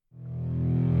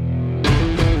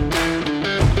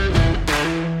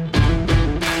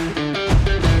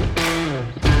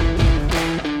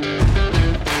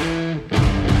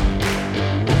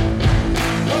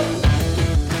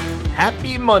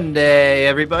Monday,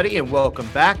 everybody, and welcome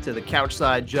back to the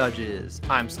Couchside Judges.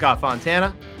 I'm Scott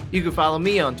Fontana. You can follow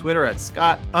me on Twitter at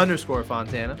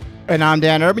Scott_Fontana. And I'm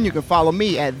Dan Urban. You can follow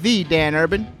me at The Dan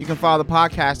Urban. You can follow the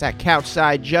podcast at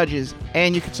Couchside Judges,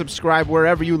 and you can subscribe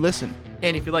wherever you listen.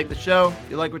 And if you like the show,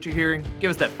 if you like what you're hearing, give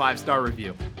us that 5-star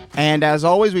review. And as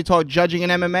always, we talk judging in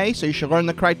MMA, so you should learn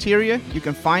the criteria. You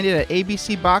can find it at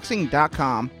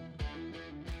abcboxing.com.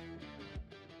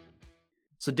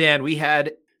 So, Dan, we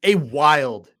had a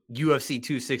wild UFC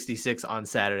 266 on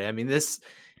Saturday. I mean,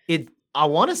 I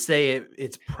want to say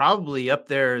it's probably up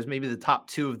there as maybe the top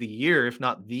 2 of the year, if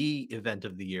not the event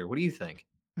of the year. What do you think?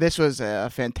 This was a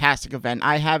fantastic event.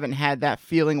 I haven't had that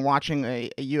feeling watching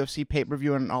a UFC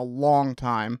pay-per-view in a long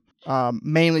time,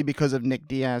 mainly because of Nick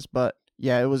Diaz. But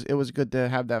yeah, it was good to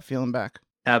have that feeling back.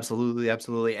 Absolutely,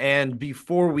 absolutely. And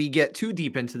before we get too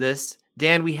deep into this,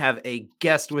 Dan, we have a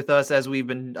guest with us, as we've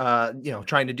been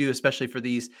trying to do, especially for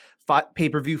these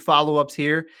pay-per-view follow-ups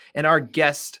here. And our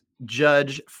guest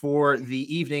judge for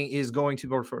the evening is going to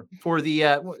go for the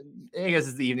I guess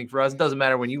it's the evening for us. It doesn't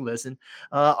matter when you listen.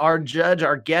 Our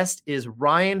guest is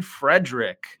Ryan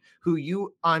Frederick,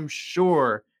 who I'm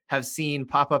sure have seen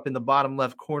pop up in the bottom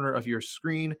left corner of your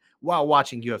screen while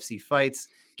watching UFC fights,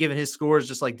 given his scores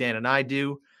just like Dan and I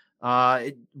do.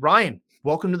 Ryan,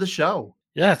 welcome to the show.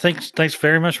 Yeah, thanks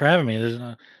very much for having me. This is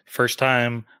the first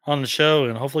time on the show,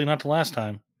 and hopefully not the last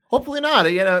time. Hopefully not.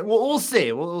 We'll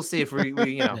see. We'll see if we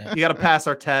Yeah. You got to pass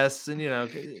our tests and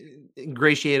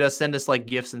ingratiate us, send us like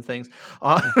gifts and things.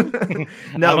 No,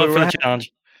 but for the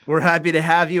challenge. We're happy to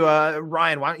have you,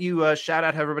 Ryan. Why don't you shout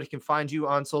out how everybody can find you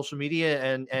on social media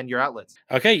and your outlets?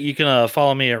 Okay, you can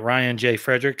follow me at Ryan J.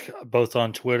 Frederick, both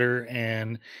on Twitter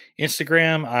and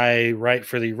Instagram. I write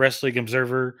for the Wrestling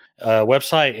Observer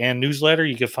website and newsletter.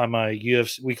 You can find my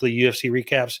weekly UFC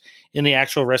recaps in the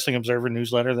actual Wrestling Observer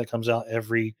newsletter that comes out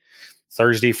every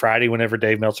Thursday, Friday, whenever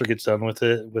Dave Meltzer gets done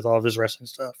with all of his wrestling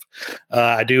stuff.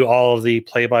 I do all of the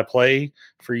play-by-play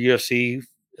for UFC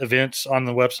events on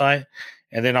the website.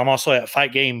 And then I'm also at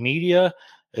Fight Game Media.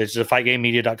 It's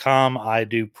fightgamemedia.com. I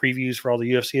do previews for all the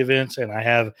UFC events, and I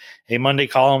have a Monday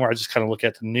column where I just kind of look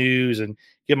at the news and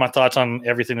give my thoughts on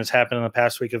everything that's happened in the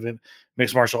past week of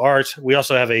mixed martial arts. We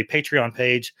also have a Patreon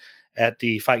page at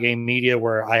the Fight Game Media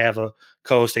where I have a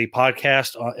co-host a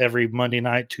podcast every Monday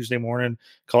night, Tuesday morning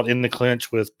called In the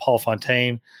Clinch with Paul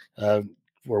Fontaine, where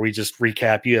we just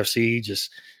recap UFC, just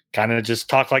kind of just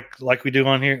talk like we do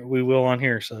on here. We will on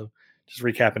here. So just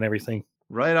recapping everything.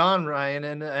 Right on, Ryan,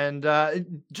 and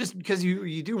just because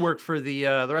you do work for the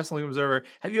Wrestling Observer,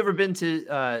 have you ever been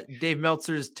to Dave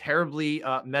Meltzer's terribly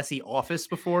messy office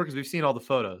before? Because we've seen all the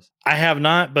photos. I have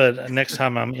not, but next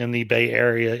time I'm in the Bay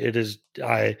Area,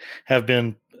 I have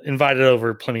been invited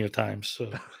over plenty of times. So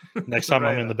next time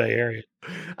Right I'm in the Bay Area,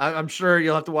 I'm sure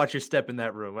you'll have to watch your step in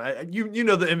that room. You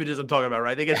know the images I'm talking about,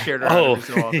 right? They get shared around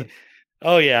every so often.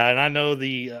 Oh yeah, and I know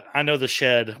the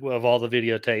shed of all the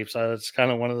videotapes. It's kind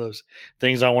of one of those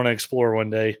things I want to explore one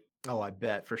day. Oh, I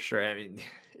bet for sure. I mean,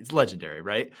 it's legendary,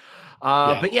 right?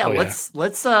 Yeah. But yeah, Oh,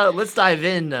 let's dive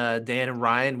in, Dan and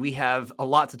Ryan. We have a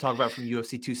lot to talk about from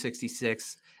UFC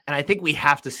 266, and I think we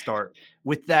have to start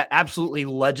with that absolutely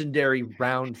legendary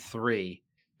round 3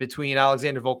 between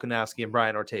Alexander Volkanovski and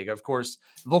Brian Ortega. Of course,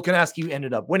 Volkanovski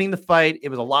ended up winning the fight. It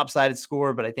was a lopsided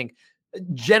score, but I think,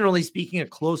 generally speaking, a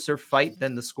closer fight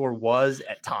than the score was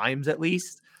at times, at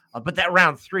least. But that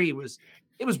round 3 was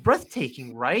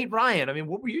breathtaking, right, Ryan? I mean,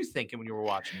 what were you thinking when you were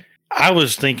watching it? I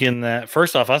was thinking that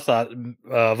first off, I thought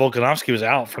Volkanovski was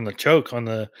out from the choke on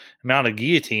the amount of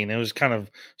guillotine. It was kind of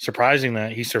surprising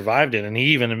that he survived it, and he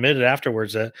even admitted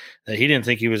afterwards that he didn't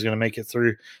think he was going to make it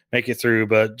through.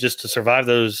 But just to survive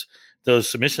those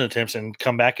submission attempts and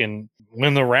come back and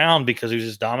win the round because he was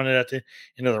just dominant at the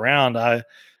end of the round.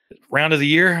 Round of the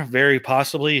year, very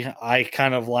possibly. I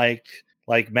kind of like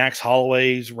Max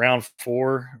Holloway's round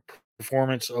 4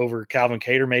 performance over Calvin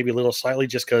Kattar, maybe a little slightly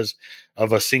just because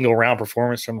of a single round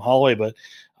performance from Holloway. But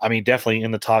I mean, definitely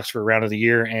in the talks for round of the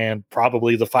year and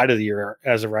probably the fight of the year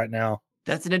as of right now.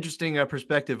 That's an interesting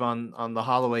perspective on the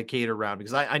Holloway Kattar round,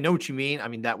 because I know what you mean. I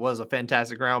mean, that was a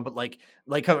fantastic round, but like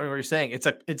how we were saying,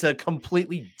 it's a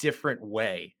completely different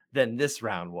way than this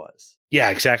round was. Yeah,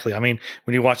 exactly. I mean,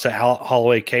 when you watch that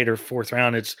Holloway Kattar 4th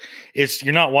round, it's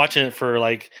you're not watching it for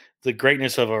like the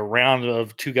greatness of a round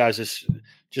of two guys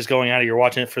just going at it. You're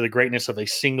watching it for the greatness of a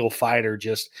single fighter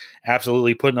just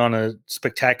absolutely putting on a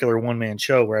spectacular one-man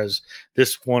show, whereas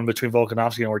this one between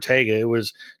Volkanovski and Ortega, it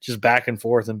was just back and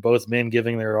forth and both men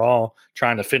giving their all,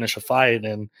 trying to finish a fight,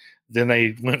 and then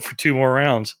they went for 2 more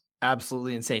rounds.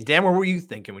 Absolutely insane. Dan, what were you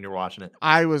thinking when you were watching it?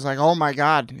 I was like, oh my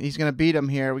God, he's going to beat him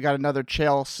here. We got another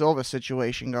Chael Silva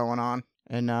situation going on.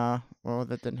 And well,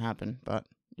 that didn't happen, but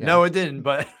yeah. No, it didn't.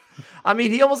 But I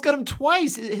mean, he almost got him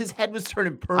twice. His head was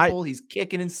turning purple. He's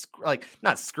kicking and like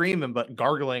not screaming, but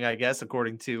gargling, I guess,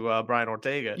 according to Brian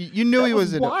Ortega. You knew he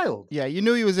was wild. You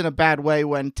knew he was in a bad way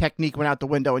when technique went out the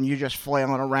window and you just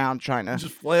flailing around trying to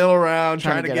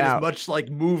get as much like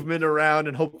movement around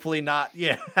and hopefully not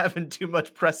having too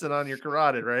much pressing on your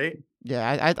carotid, right?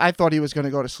 Yeah, I thought he was going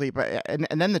to go to sleep, and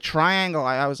then the triangle.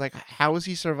 I was like, how is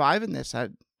he surviving this?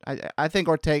 I think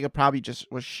Ortega probably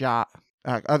just was shot.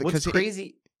 What's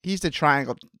crazy? He's the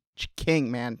triangle king,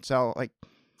 man. So like,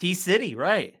 D-City,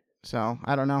 right? So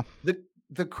I don't know.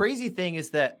 The crazy thing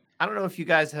is that I don't know if you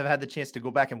guys have had the chance to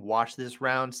go back and watch this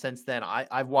round since then.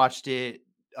 I've watched it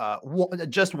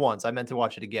just once. I meant to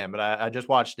watch it again, but I just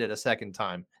watched it a second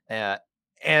time.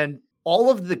 And all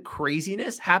of the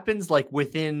craziness happens like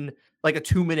within like a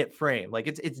 2-minute frame. Like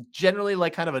it's generally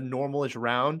like kind of a normalish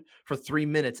round for 3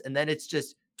 minutes, and then it's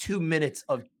just 2 minutes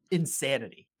of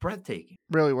insanity. Breathtaking.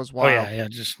 Really was wild. Oh yeah,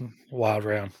 just wild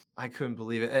round. I couldn't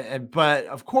believe it. But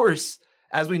of course,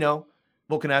 as we know,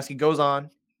 Volkanovski goes on,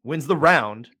 wins the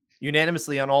round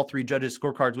unanimously on all 3 judges'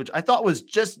 scorecards, which I thought was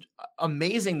just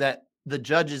amazing that the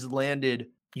judges landed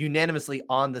unanimously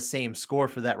on the same score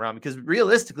for that round, because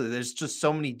realistically, there's just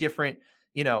so many different,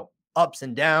 ups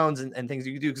and downs and things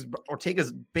you can do, because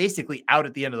Ortega's basically out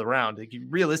at the end of the round. Like,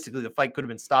 realistically, the fight could have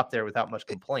been stopped there without much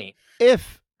complaint.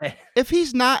 If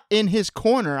he's not in his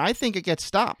corner, I think it gets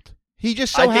stopped. He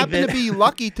just so happened to be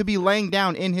lucky to be laying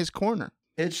down in his corner.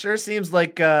 It sure seems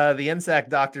like the NSAC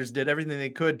doctors did everything they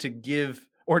could to give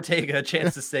Ortega a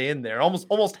chance to stay in there,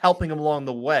 almost helping him along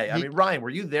the way. I mean, Ryan, were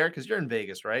you there? Because you're in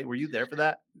Vegas, right? Were you there for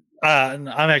that? I'm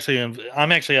actually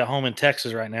at home in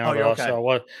Texas right now. Oh, you're okay.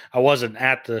 So I wasn't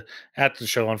at the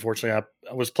show, unfortunately.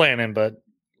 I was planning, but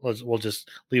we'll just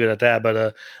leave it at that.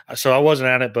 But so I wasn't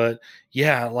at it, but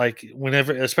yeah, like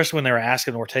especially when they were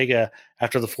asking Ortega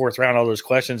after the 4th round all those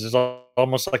questions, it's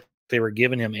almost like they were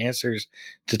giving him answers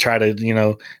to try to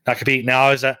not compete.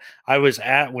 Now I was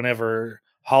at whenever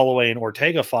Holloway and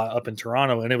Ortega fought up in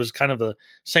Toronto, and it was kind of the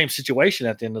same situation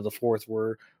at the end of the 4th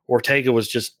where Ortega was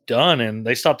just done and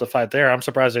they stopped the fight there. I'm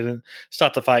surprised they didn't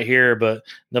stop the fight here, but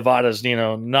Nevada's,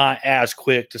 not as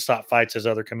quick to stop fights as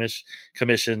other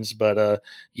commissions. But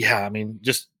yeah, I mean,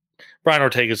 just Brian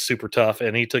Ortega's super tough,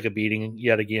 and he took a beating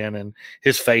yet again, and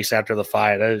his face after the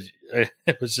fight,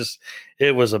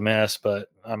 it was a mess, but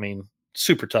I mean,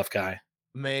 super tough guy.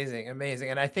 Amazing.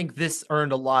 And I think this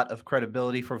earned a lot of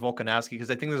credibility for Volkanovski,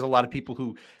 because I think there's a lot of people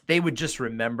who they would just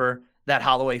remember that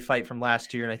Holloway fight from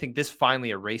last year. And I think this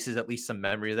finally erases at least some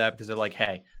memory of that, because they're like,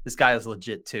 hey, this guy is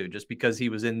legit too. Just because he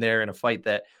was in there in a fight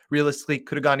that realistically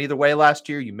could have gone either way last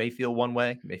year. You may feel one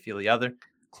way, you may feel the other.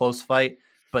 Close fight.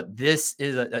 But this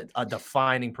is a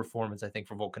defining performance, I think,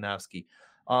 for Volkanovski.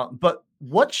 But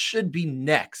what should be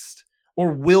next?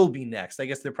 Or will be next? I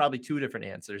guess there are probably 2 different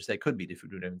answers. They could be 2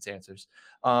 different answers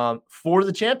for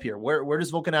the champ here. Where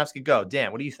does Volkanovski go?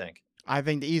 Dan, what do you think? I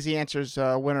think the easy answer is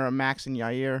winner of Max and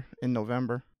Yair in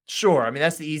November. Sure. I mean,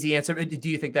 that's the easy answer. Do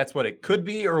you think that's what it could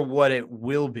be or what it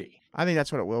will be? I think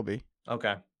that's what it will be.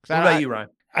 Okay. What about you, Ryan?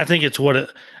 I think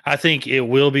I think it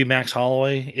will be Max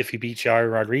Holloway if he beats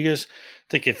Yair Rodriguez. I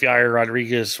think if Yair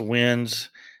Rodriguez wins,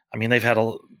 I mean, they've had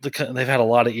a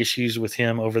lot of issues with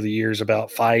him over the years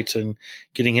about fights and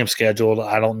getting him scheduled.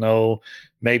 I don't know.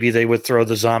 Maybe they would throw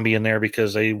the Zombie in there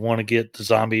because they want to get the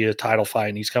Zombie a title fight,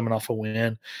 and he's coming off a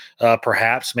win.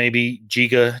 Perhaps maybe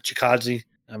Giga Chikadze.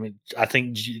 I mean, I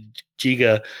think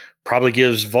Giga probably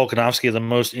gives Volkanovski the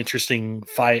most interesting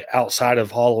fight outside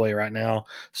of Holloway right now.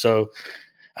 So,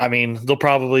 I mean,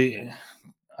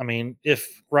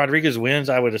 if Rodriguez wins,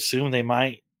 I would assume they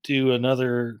might do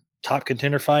another top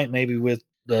contender fight, maybe with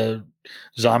the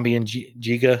Zombie and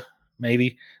Giga.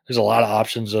 Maybe there's a lot of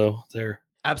options though there.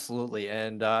 Absolutely.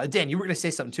 And Dan, you were going to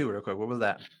say something too real quick. What was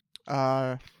that?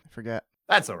 I forget.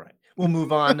 That's all right. We'll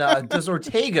move on. Does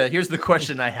Ortega, here's the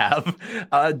question I have.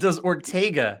 Does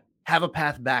Ortega have a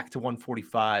path back to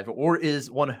 145, or is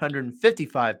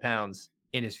 155 pounds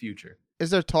in his future? Is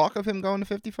there talk of him going to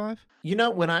 55?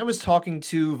 When I was talking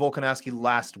to Volkanovski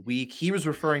last week, he was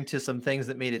referring to some things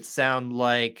that made it sound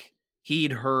like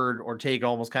he'd heard Ortega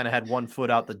almost kind of had one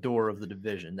foot out the door of the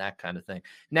division, that kind of thing.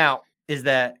 Now, is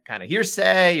that kind of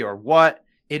hearsay or what?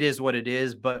 It is what it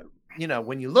is. But,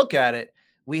 when you look at it,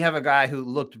 we have a guy who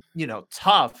looked,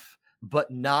 tough, but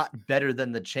not better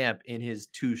than the champ in his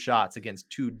 2 shots against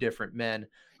 2 different men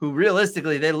who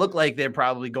realistically, they look like they're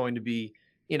probably going to be,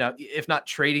 if not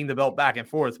trading the belt back and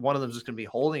forth, one of them is just going to be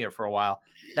holding it for a while.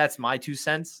 That's my 2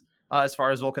 cents as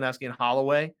far as Volkanovski and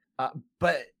Holloway.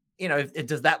 But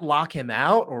does that lock him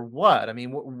out or what? I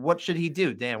mean, what should he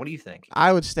do? Dan, what do you think?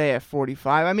 I would stay at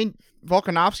 45. I mean,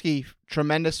 Volkanovski,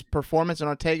 tremendous performance, and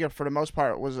Ortega, for the most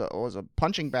part, was a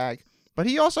punching bag. But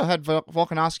he also had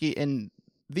Volkanovski in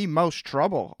the most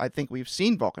trouble I think we've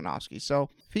seen Volkanovski. So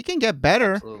if he can get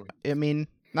better, Absolutely. I mean,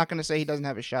 not going to say he doesn't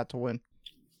have a shot to win.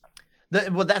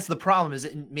 Well, that's the problem, is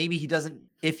that maybe he doesn't.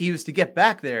 If he was to get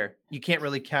back there, you can't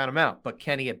really count him out. But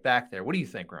can he get back there? What do you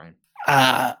think, Ryan?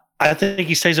 I think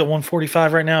he stays at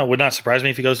 145 right now. It would not surprise me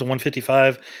if he goes to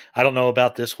 155. I don't know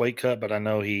about this weight cut, but I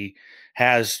know he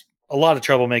has a lot of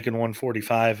trouble making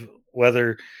 145,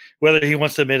 whether he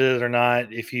wants to admit it or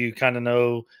not. If you kind of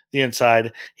know the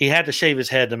inside, he had to shave his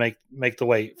head to make the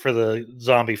weight for the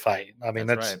zombie fight. I mean,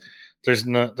 that's right. There's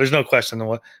no question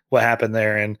what happened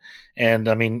there. And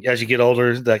I mean, as you get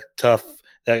older, that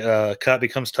cut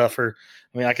becomes tougher.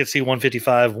 I mean, I could see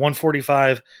 155,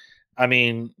 145. I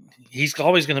mean, he's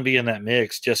always going to be in that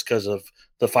mix just because of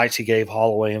the fights he gave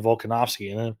Holloway and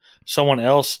Volkanovski. And if someone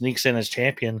else sneaks in as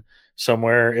champion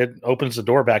somewhere, it opens the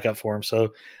door back up for him.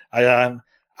 So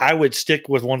I would stick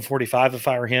with 145 if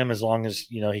I were him, as long as,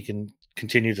 he can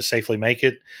continue to safely make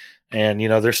it. And,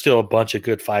 there's still a bunch of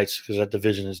good fights because that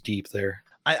division is deep there.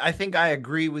 I think I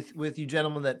agree with you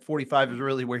gentlemen that 45 is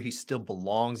really where he still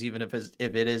belongs, even if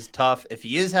it is tough. If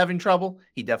he is having trouble,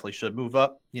 he definitely should move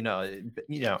up.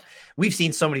 We've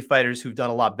seen so many fighters who've done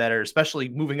a lot better, especially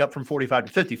moving up from 45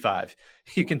 to 55.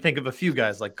 You can think of a few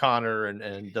guys like Connor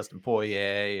and Dustin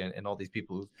Poirier and all these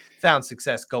people who've found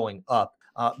success going up.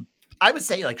 I would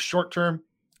say, like, short term,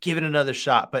 give it another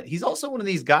shot. But he's also one of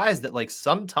these guys that, like,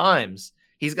 sometimes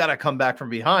he's got to come back from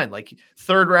behind. Like,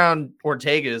 third round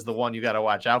Ortega is the one you got to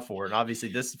watch out for. And obviously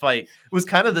this fight was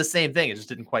kind of the same thing. It just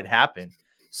didn't quite happen.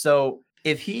 So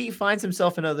if he finds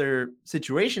himself in other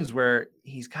situations where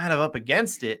he's kind of up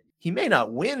against it, he may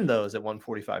not win those at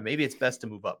 145. Maybe it's best to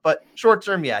move up. But short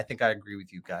term, yeah, I think I agree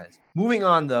with you guys. Moving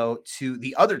on, though, to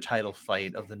the other title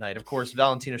fight of the night. Of course,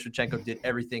 Valentina Shevchenko did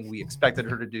everything we expected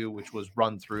her to do, which was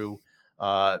run through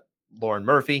Lauren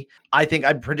Murphy. I think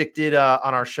I predicted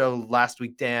on our show last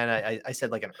week, Dan, I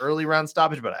said like an early round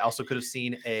stoppage, but I also could have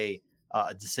seen a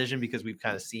decision, because we've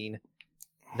kind of seen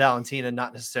Valentina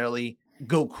not necessarily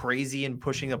go crazy in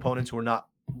pushing opponents who are not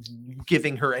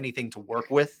giving her anything to work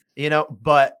with,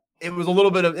 but it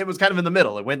was kind of in the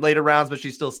middle. It went later rounds, but she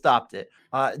still stopped it.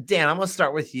 Dan, I'm going to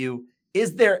start with you.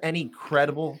 Is there any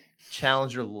credible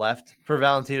challenger left for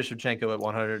Valentina Shevchenko at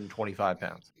 125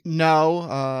 pounds?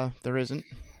 No, there isn't.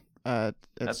 That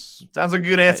sounds like a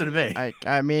good answer to me.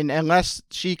 I mean, unless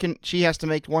she has to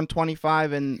make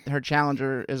 125 and her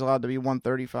challenger is allowed to be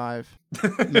 135.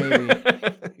 Maybe.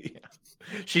 Yeah.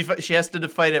 She has to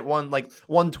fight at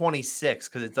 126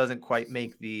 because it doesn't quite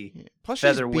make the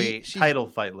featherweight title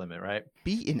fight limit, right?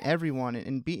 Beating everyone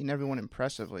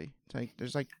impressively.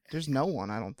 It's like there's no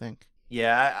one, I don't think.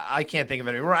 Yeah, I can't think of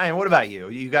any. Ryan, what about you?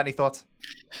 You got any thoughts?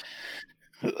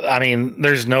 I mean,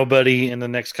 there's nobody in the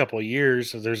next couple of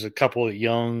years. So there's a couple of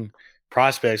young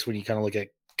prospects when you kind of look at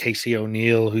Casey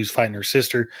O'Neill, who's fighting her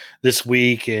sister this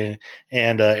week, and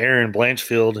Erin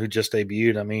Blanchfield, who just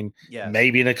debuted. I mean,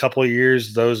 Maybe in a couple of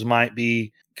years, those might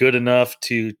be good enough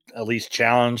to at least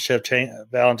challenge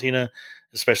Valentina,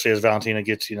 especially as Valentina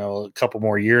gets, a couple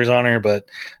more years on her. But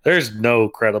there's no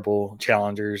credible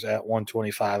challengers at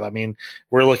 125. I mean,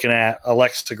 we're looking at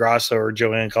Alexa Grasso or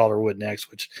Joanne Calderwood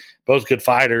next, which both good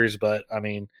fighters, but I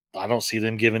mean, I don't see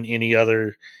them giving any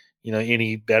other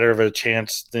any better of a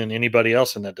chance than anybody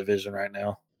else in that division right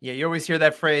now. Yeah, you always hear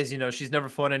that phrase, she's never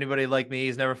fought anybody like me.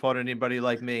 He's never fought anybody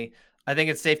like me. I think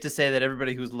it's safe to say that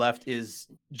everybody who's left is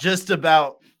just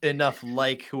about enough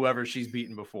like whoever she's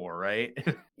beaten before, right?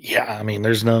 Yeah, I mean,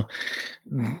 there's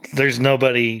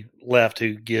nobody left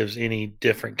who gives any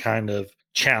different kind of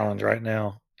challenge right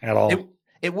now at all.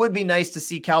 It would be nice to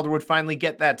see Calderwood finally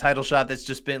get that title shot that's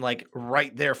just been like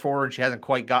right there for her, and she hasn't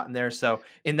quite gotten there. So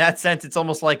in that sense, it's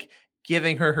almost like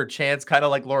giving her chance, kind of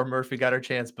like Laura Murphy got her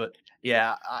chance. But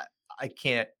yeah, I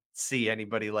can't see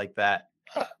anybody like that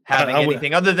having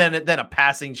anything other than a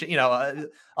passing,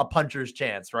 a puncher's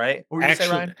chance, right? What were you say,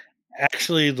 Ryan?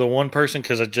 Actually, the one person,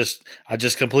 because I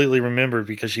just completely remembered,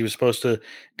 because she was supposed to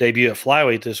debut at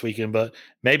flyweight this weekend, but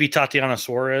maybe Tatiana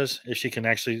Suarez, if she can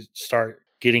actually start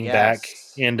getting back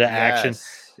into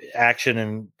action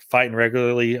and fighting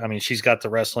regularly. I mean, she's got the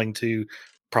wrestling to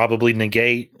probably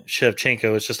negate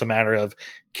Shevchenko. It's just a matter of,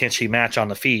 can she match on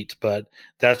the feet? But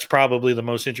that's probably the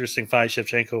most interesting fight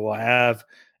Shevchenko will have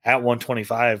at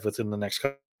 125 within the next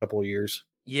couple of years.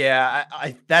 Yeah,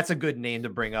 I that's a good name to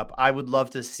bring up. I would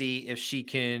love to see if she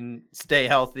can stay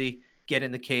healthy, get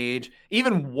in the cage.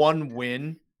 Even one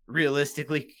win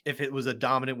realistically, if it was a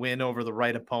dominant win over the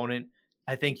right opponent,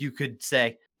 I think you could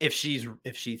say if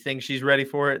she thinks she's ready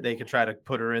for it, they could try to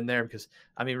put her in there because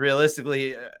I mean,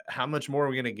 realistically, how much more are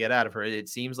we going to get out of her? It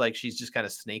seems like she's just kind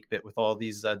of snake bit with all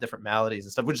these different maladies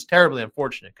and stuff, which is terribly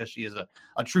unfortunate because she is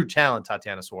a true talent,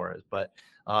 Tatiana Suarez. But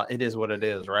it is what it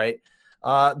is, right?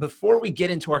 Before we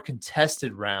get into our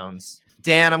contested rounds,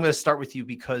 Dan, I'm going to start with you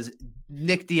because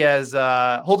Nick Diaz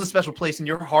holds a special place in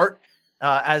your heart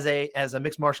as a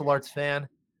mixed martial arts fan.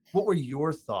 What were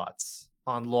your thoughts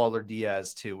on Lawler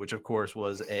Diaz 2, which of course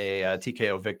was a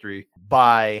TKO victory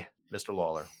by Mr.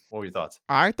 Lawler? What were your thoughts?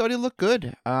 I thought he looked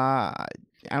good. I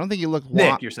don't think he looked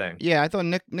Nick, you're saying? Yeah, I thought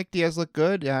Nick Diaz looked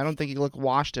good. I don't think he looked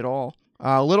washed at all.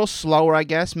 A little slower, I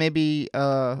guess. Maybe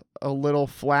a little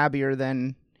flabbier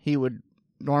than he would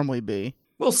normally be.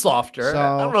 A little softer. So,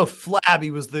 I don't know if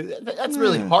flabby was that's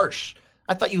really harsh.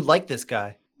 I thought you liked this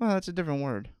guy. Well, that's a different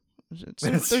word.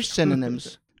 There's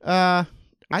synonyms. I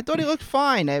thought he looked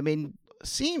fine. I mean,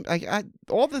 seemed like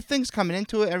all the things coming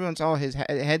into it, everyone's his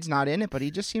head's not in it, but he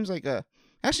just seems like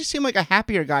actually seemed like a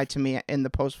happier guy to me in the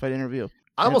post-fight interview.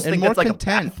 I almost think that's like a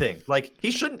bad thing. Like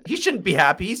he shouldn't be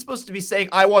happy. He's supposed to be saying,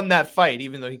 "I won that fight,"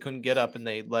 even though he couldn't get up and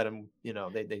they let him.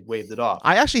 They waved it off.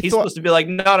 He's supposed to be like,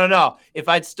 "No. If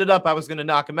I'd stood up, I was going to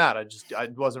knock him out. I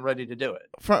wasn't ready to do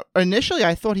it." Initially,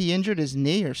 I thought he injured his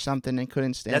knee or something and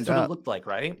couldn't stand up. That's what it looked like,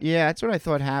 right? Yeah, that's what I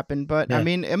thought happened. But yeah. I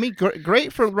mean,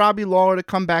 great for Robbie Lawler to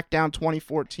come back down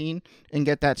 2014 and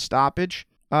get that stoppage.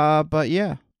 But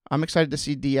yeah, I'm excited to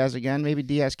see Diaz again. Maybe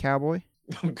Diaz Cowboy.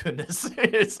 Oh, goodness.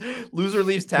 It's loser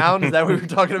leaves town. Is that what we were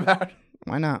talking about?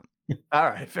 Why not? All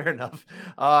right, fair enough.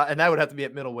 And that would have to be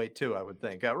at middleweight too, I would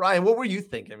think. Ryan, what were you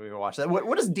thinking when we watched that?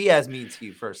 What does Diaz mean to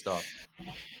you, first off?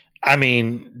 I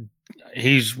mean,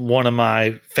 he's one of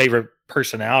my favorite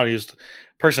personalities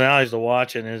to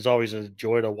watch, and it's always a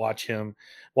joy to watch him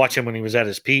when he was at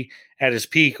his peak. At his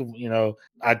peak,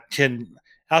 I tend,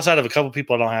 outside of a couple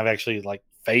people I don't have actually like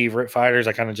favorite fighters,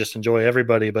 I kind of just enjoy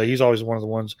everybody, but he's always one of the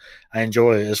ones I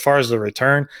enjoy. As far as the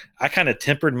return, I kind of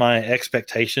tempered my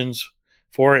expectations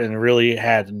for it and really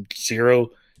had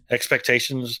zero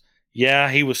expectations. Yeah,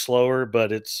 he was slower,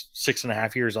 but it's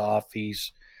 6.5 years off.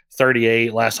 He's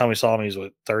 38. Last time we saw him, he was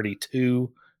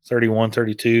 32.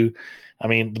 I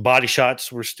mean, the body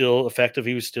shots were still effective.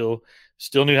 He was still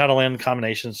knew how to land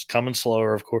combinations, coming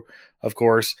slower, of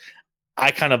course. I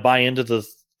kind of buy into the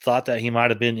thought that he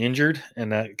might have been injured,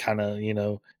 and that kind of,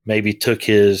 maybe took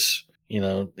his,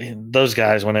 those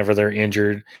guys whenever they're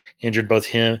injured, both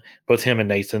him and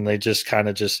Nathan, they just kind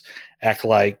of just act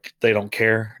like they don't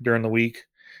care during the week.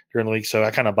 So I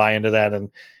kind of buy into that,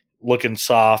 and looking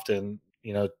soft and,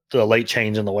 the late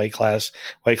change in the weight class,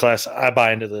 I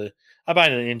buy into the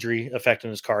injury affecting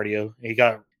his cardio.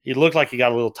 He looked like he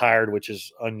got a little tired, which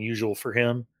is unusual for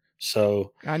him.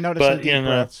 So I noticed some deep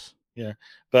breaths. Yeah.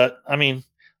 But I mean,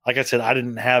 like I said, I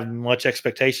didn't have much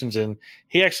expectations, and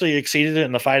he actually exceeded it,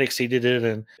 and the fight exceeded it.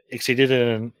 And,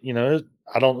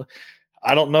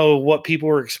 I don't know what people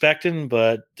were expecting,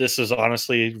 but this is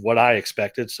honestly what I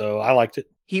expected. So I liked it.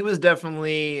 He was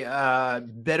definitely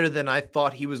better than I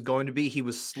thought he was going to be. He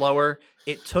was slower.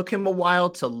 It took him a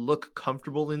while to look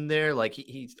comfortable in there. Like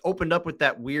he opened up with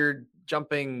that weird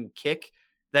jumping kick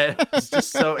that was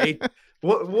just so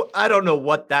I don't know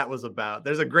what that was about.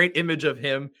 There's a great image of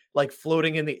him like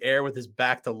floating in the air with his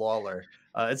back to Lawler.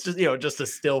 It's just, just a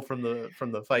still from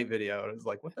the fight video. And it's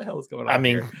like, what the hell is going on? I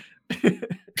mean,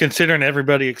 considering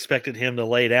everybody expected him to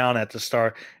lay down at the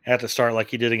start like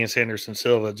he did against Anderson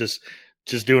Silva, just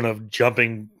doing a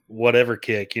jumping whatever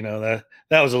kick, that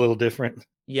was a little different.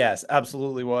 Yes,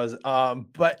 absolutely was.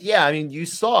 But yeah, I mean, you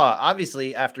saw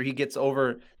obviously after he gets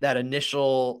over that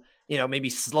initial, maybe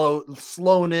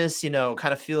slowness, kind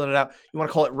of feeling it out. You want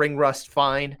to call it ring rust,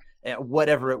 fine,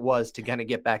 whatever it was to kind of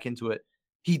get back into it.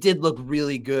 He did look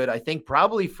really good. I think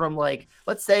probably from like,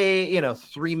 let's say,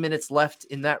 3 minutes left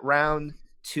in that round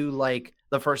to like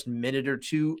the first minute or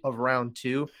two of round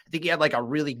 2. I think he had like a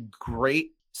really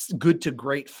good to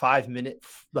great 5-minute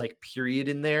like period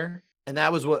in there. And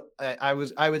that was what I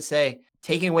would say,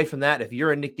 taking away from that, if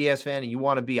you're a Nick Diaz fan and you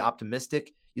want to be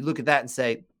optimistic, you look at that and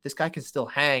say, this guy can still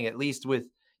hang at least with,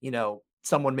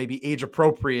 someone maybe age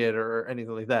appropriate or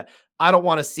anything like that. I don't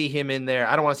want to see him in there.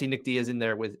 I don't want to see Nick Diaz in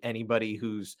there with anybody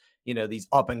who's, these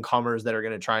up and comers that are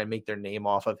going to try and make their name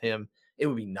off of him. It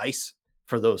would be nice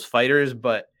for those fighters,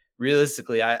 but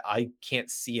realistically, I can't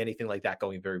see anything like that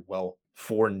going very well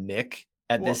for Nick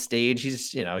at this stage. He's,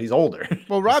 he's older.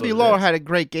 Well, Robbie Lawler had a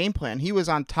great game plan. He was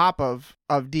on top of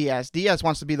Diaz. Diaz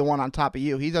wants to be the one on top of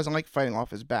you. He doesn't like fighting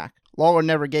off his back. Lawler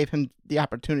never gave him the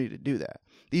opportunity to do that.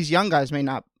 These young guys may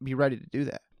not be ready to do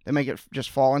that. they may just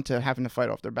fall into having to fight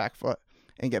off their back foot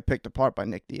and get picked apart by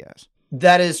Nick Diaz.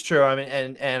 That is true. I mean,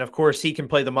 and of course he can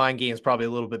play the mind games probably a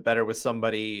little bit better with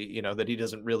somebody, you know, that he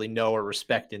doesn't really know or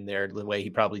respect in there the way he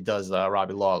probably does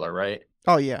Robbie Lawler, right?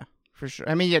 Oh yeah, for sure.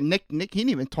 I mean, yeah, Nick, he didn't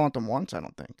even taunt him once. I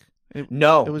don't think. It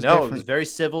was very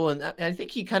civil, and I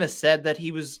think he kind of said that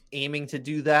he was aiming to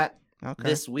do that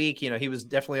this week. You know, he was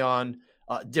definitely on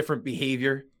different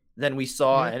behavior than we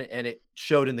saw, and it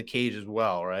showed in the cage as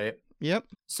well, right? Yep.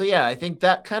 So yeah, I think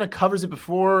that kind of covers it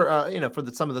before, you know, for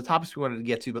some of the topics we wanted to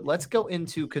get to. But let's go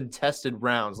into contested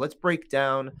rounds. Let's break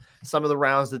down some of the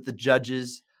rounds that the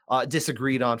judges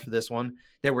disagreed on for this one.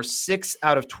 There were 6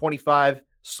 out of 25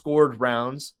 scored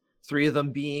rounds, 3 of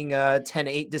them being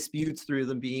 10-8 disputes, 3 of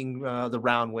them being the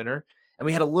round winner, and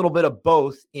we had a little bit of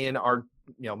both in our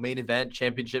main event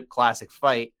championship classic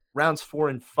fight. Rounds 4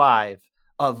 and 5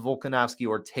 of Volkanovski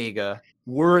Ortega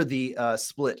were the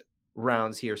split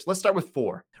rounds here. So let's start with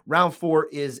 4. Round 4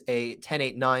 is a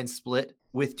 10-8-9 split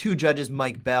with 2 judges,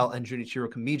 Mike Bell and Junichiro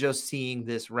Kamijo, seeing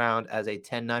this round as a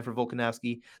 10-9 for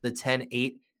Volkanovski. The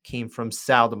 10-8 came from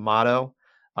Sal D'Amato.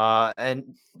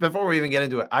 And before we even get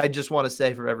into it, I just want to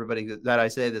say for everybody that I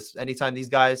say this, anytime these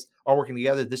guys are working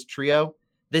together, this trio,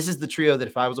 this is the trio that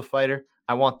if I was a fighter,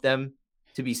 I want them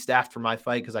to be staffed for my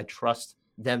fight because I trust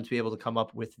them to be able to come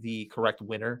up with the correct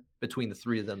winner between the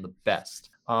 3 of them the best.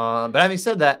 But having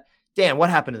said that, Dan, what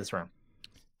happened in this round?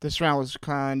 This round was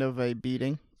kind of a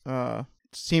beating. It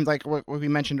seemed like what we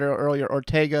mentioned earlier,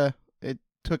 Ortega, it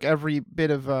took every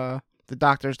bit of the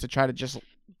doctors to try to just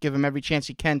give him every chance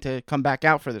he can to come back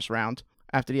out for this round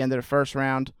after the end of the first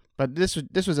round. But this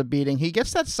was a beating. He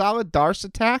gets that solid Darce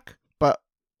attack, but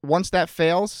once that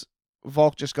fails,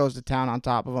 Volk just goes to town on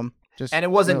top of him. And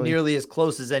it wasn't nearly as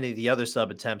close as any of the other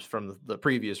sub attempts from the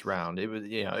previous round. It was,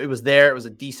 it was there. It was a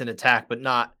decent attack, but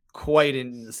not quite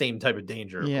in the same type of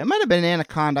danger. Yeah, it might have been an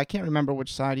anaconda. I can't remember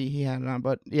which side he had it on,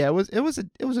 but yeah, it was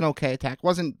an okay attack.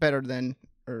 Wasn't better than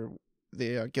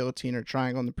the guillotine or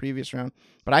triangle in the previous round.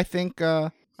 But I think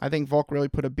Volk really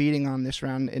put a beating on this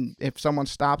round, and if someone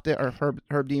stopped it or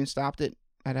Herb Dean stopped it,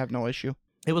 I'd have no issue.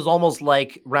 It was almost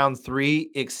like round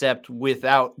 3, except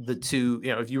without the 2.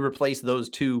 If you replace those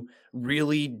 2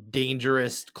 really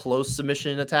dangerous close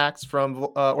submission attacks from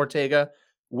Ortega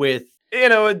with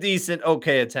a decent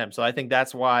okay attempt. So I think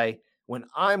that's why when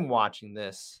I'm watching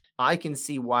this, I can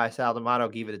see why Sal D'Amato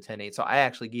gave it a 10-8. So I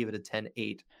actually gave it a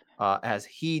 10-8 as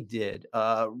he did.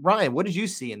 Ryan, what did you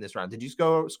see in this round? Did you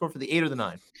score for the 8 or the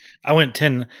 9? I went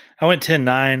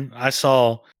 10-9. I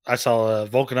saw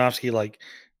Volkanovski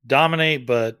dominate,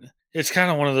 but it's kind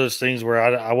of one of those things where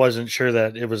I wasn't sure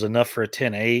that it was enough for a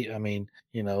 10-8. I mean,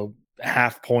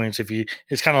 half points.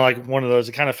 It's kind of like one of those.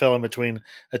 It kind of fell in between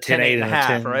a 10-8 and a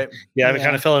 10, right? Yeah, it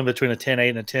kind of fell in between a 10-8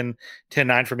 and a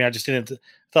 10-9 for me. I just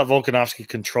thought Volkanovski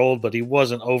controlled, but he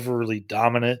wasn't overly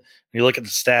dominant. When you look at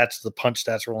the stats, the punch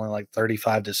stats were only like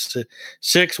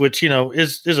 35-6, which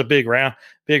is a big round.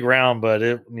 But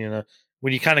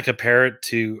when you kind of compare it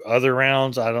to other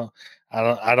rounds, I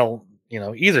don't.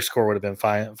 Either score would have been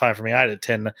fine for me. I had a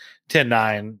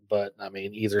 10-9, but I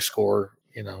mean, either score,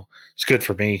 it's good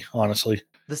for me, honestly.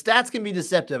 The stats can be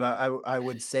deceptive, I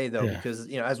would say, though, because,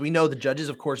 as we know, the judges,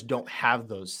 of course, don't have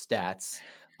those stats.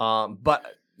 But,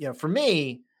 for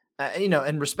me,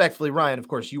 and respectfully, Ryan, of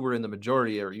course, you were in the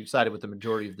majority, or you sided with the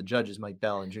majority of the judges, Mike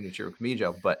Bell and Junichiro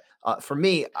Kamijo. But for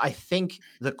me, I think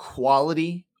the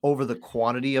quality over the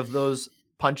quantity of those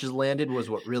punches landed was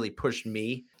what really pushed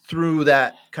me through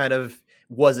that kind of,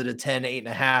 was it a 10,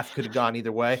 8.5? Could have gone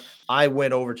either way. I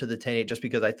went over to the 10-8 just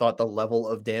because I thought the level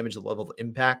of damage, the level of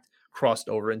impact crossed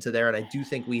over into there. And I do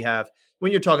think we have,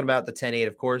 when you're talking about the 10-8,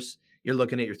 of course, you're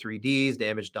looking at your 3Ds,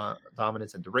 damage,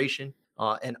 dominance, and duration.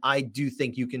 And I do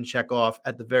think you can check off,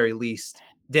 at the very least,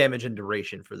 damage and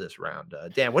duration for this round.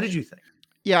 Dan, what did you think?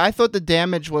 Yeah, I thought the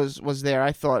damage was there.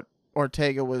 I thought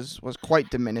Ortega was quite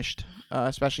diminished,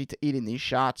 especially to eating these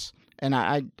shots. And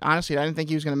I honestly, I didn't think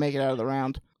he was going to make it out of the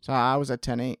round. So I was at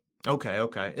 10-8.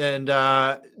 Okay. And,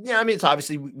 it's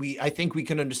obviously, I think we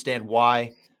can understand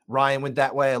why Ryan went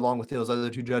that way, along with those other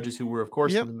 2 judges who were, of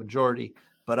course, in the majority.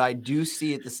 But I do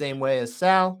see it the same way as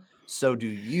Sal. So do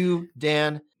you,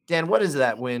 Dan. Dan, what is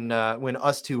that when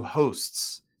us 2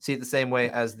 hosts see it the same way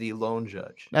as the lone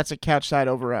judge? That's a couch side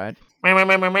override.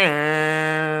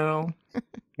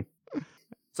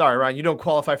 Sorry, Ryan, you don't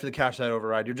qualify for the couch side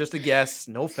override. You're just a guest.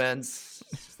 No offense.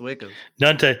 It's the way it goes.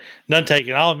 None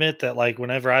taken. I'll admit that,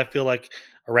 whenever I feel like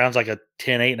a round's like a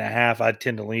 10-8.5, I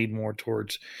tend to lean more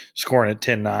towards scoring at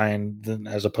 10-9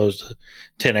 as opposed to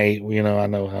 10-8. I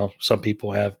know how some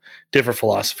people have different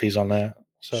philosophies on that.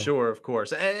 So Sure, of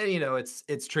course, and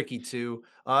it's tricky too.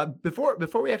 Before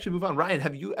we actually move on, Ryan,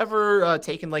 have you ever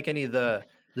taken like any of the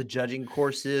judging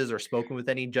courses or spoken with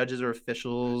any judges or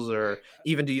officials, or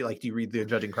even do you read the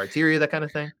judging criteria, that kind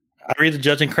of thing? I read the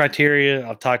judging criteria.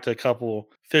 I've talked to a couple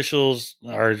officials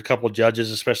or a couple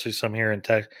judges, especially some here in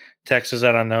Texas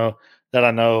that I know.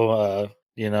 I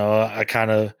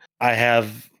kind of I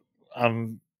have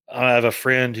I have a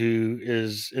friend who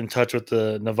is in touch with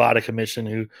the Nevada Commission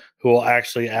who will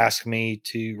actually ask me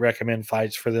to recommend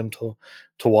fights for them to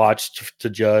watch to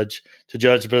judge.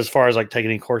 But as far as like taking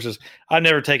any courses, I've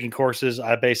never taken courses.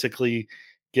 I basically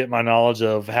get my knowledge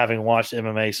of having watched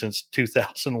MMA since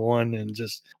 2001 and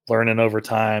just learning over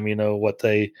time, what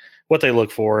they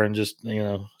look for, and just,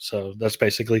 so that's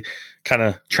basically kind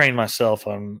of train myself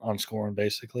on scoring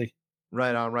basically.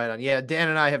 Right on, right on. Yeah, Dan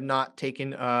and I have not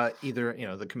taken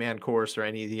either, the command course or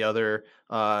any of the other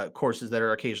courses that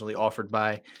are occasionally offered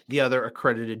by the other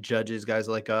accredited judges, guys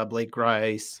like Blake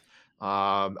Grice,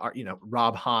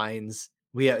 Rob Hines.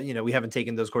 We haven't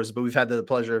taken those courses, but we've had the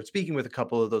pleasure of speaking with a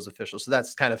couple of those officials. So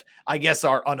that's kind of, I guess,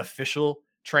 our unofficial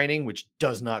training, which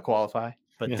does not qualify.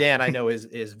 But Yeah. Dan, I know, is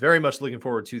very much looking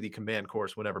forward to the command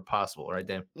course whenever possible, right,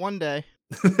 Dan? One day.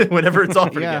 Whenever it's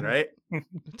offered Yeah. again, right?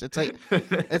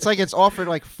 It's like it's offered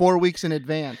like 4 weeks in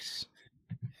advance.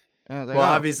 Well,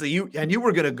 obviously you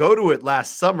were going to go to it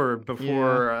last summer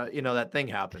before that thing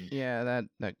happened. Yeah,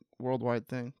 that worldwide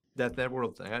thing. That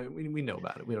world thing. We know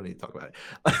about it. We don't need to talk about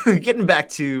it. Getting back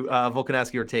to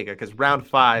Volkanovski Ortega, because round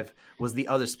 5 was the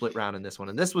other split round in this one,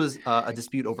 and this was a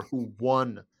dispute over who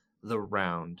won the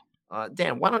round.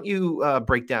 Dan, why don't you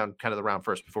break down kind of the round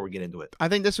first before we get into it? I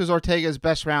think this was Ortega's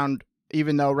best round,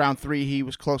 even though round 3 he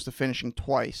was close to finishing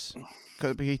twice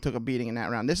because he took a beating in that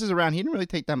round. This is a round he didn't really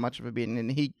take that much of a beating, and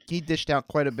he dished out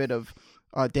quite a bit of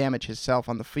damage himself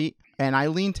on the feet, and I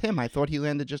leaned him. I thought he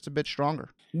landed just a bit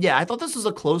stronger. Yeah, I thought this was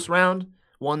a close round,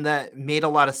 one that made a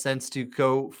lot of sense to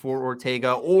go for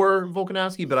Ortega or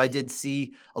Volkanovski, but I did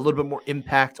see a little bit more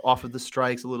impact off of the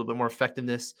strikes, a little bit more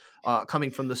effectiveness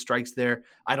coming from the strikes there.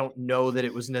 I don't know that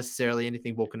it was necessarily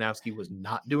anything Volkanovski was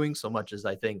not doing so much as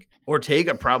I think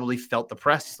Ortega probably felt the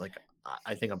press. Like,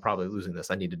 I think I'm probably losing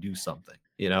this. I need to do something,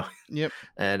 Yep.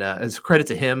 And as credit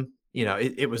to him,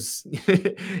 it was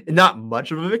not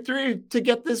much of a victory to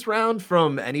get this round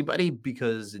from anybody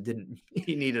because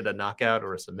he needed a knockout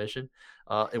or a submission.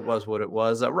 It was what it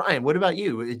was. Ryan, what about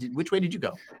you? Which way did you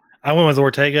go? I went with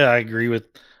Ortega. I agree with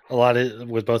a lot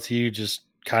with both of you. Just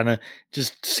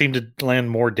seemed to land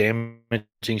more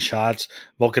damaging shots.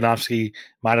 Volkanovski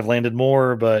might have landed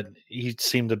more, but he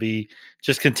seemed to be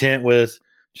just content with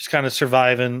just kind of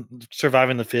surviving the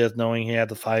 5th, knowing he had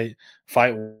the fight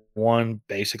won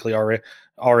basically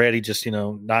already. Just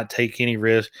not take any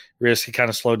risk. He kind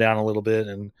of slowed down a little bit,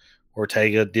 and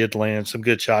Ortega did land some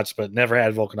good shots, but never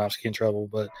had Volkanovski in trouble.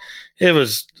 But it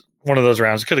was one of those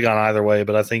rounds. It could have gone either way,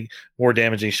 but I think more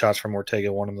damaging shots from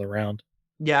Ortega won him the round.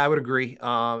 Yeah, I would agree.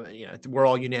 We're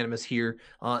all unanimous here.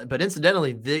 But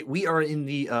incidentally, we are in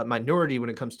the minority when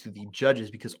it comes to the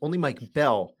judges because only Mike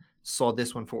Bell saw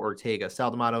this one for Ortega.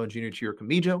 Sal D'Amato and Junior Chiro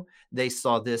Camacho, they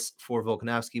saw this for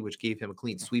Volkanovski, which gave him a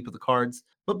clean sweep of the cards.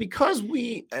 But because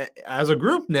we, as a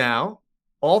group now,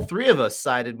 all 3 of us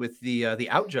sided with the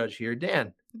out judge here.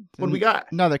 Dan, what do we got?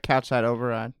 Another couch side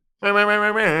override.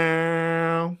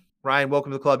 Ryan,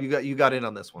 welcome to the club. You got in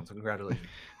on this one, so congratulations.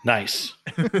 Nice.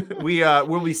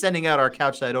 We'll be sending out our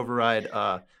couch side override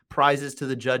prizes to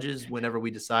the judges whenever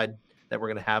we decide that we're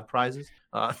going to have prizes.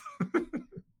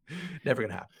 Never going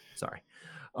to happen. Sorry.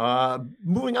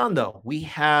 Moving on, though, we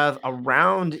have a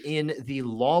round in the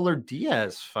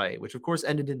Lawler-Diaz fight, which, of course,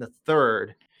 ended in the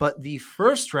 3rd. But the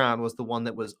first round was the one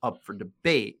that was up for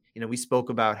debate. We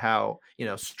spoke about how,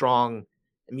 strong,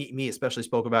 me especially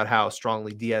spoke about how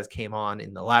strongly Diaz came on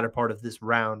in the latter part of this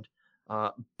round.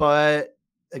 But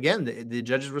again, the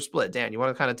judges were split. Dan, you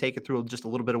want to kind of take it through just a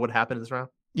little bit of what happened in this round?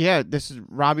 Yeah, this is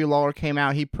Robbie Lawler came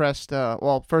out. He pressed,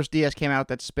 first Diaz came out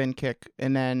that spin kick,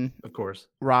 and then, of course,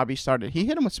 Robbie started. He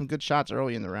hit him with some good shots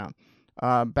early in the round.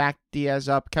 Backed Diaz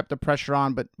up, kept the pressure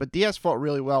on, but Diaz fought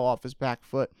really well off his back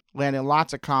foot, landing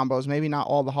lots of combos, maybe not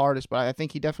all the hardest, but I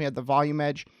think he definitely had the volume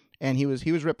edge, and he was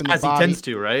ripping the body. As he tends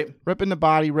to, right? Ripping the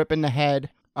body, ripping the head,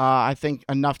 I think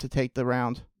enough to take the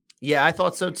round. Yeah, I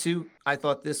thought so too. I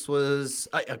thought this was,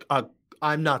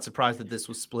 I'm not surprised that this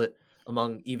was split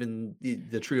among even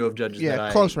the trio of judges. Yeah,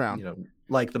 that close round.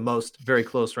 Like the most, very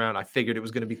close round. I figured it was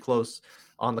going to be close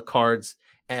on the cards,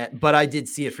 but I did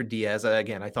see it for Diaz.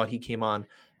 Again, I thought he came on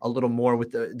a little more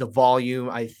with the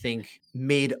volume. I think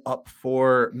made up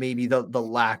for maybe the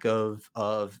lack of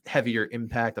heavier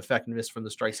impact effectiveness from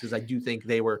the strikes, because I do think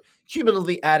they were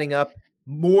cumulatively adding up.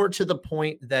 more to the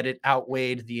point that it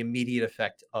outweighed the immediate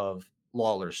effect of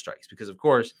Lawler's strikes, because of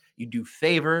course you do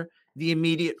favor the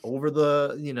immediate over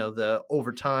the, the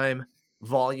overtime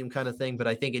volume kind of thing, but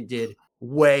I think it did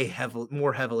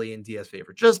more heavily in Diaz's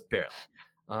favor, just barely.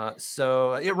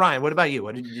 Ryan, what about you?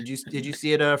 What did you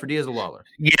see it for Diaz or Lawler?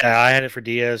 Yeah, I had it for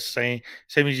Diaz. Same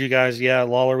as you guys. Yeah,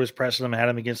 Lawler was pressing him, had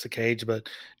him against the cage, but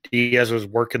Diaz was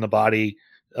working the body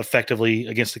effectively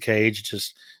against the cage.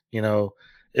 Just,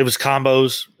 it was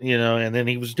combos, and then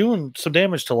he was doing some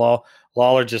damage to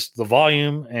Lawler. Just the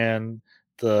volume and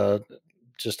the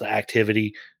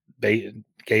activity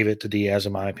gave it to Diaz,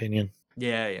 in my opinion.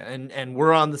 Yeah, and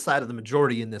we're on the side of the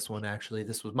majority in this one. Actually,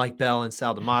 this was Mike Bell and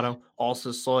Sal D'Amato.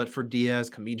 Also saw it for Diaz.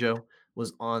 Camijo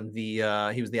was on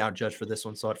the he was the out judge for this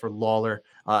one. Saw it for Lawler.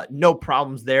 No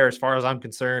problems there as far as I'm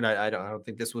concerned. I don't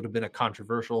think this would have been a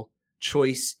controversial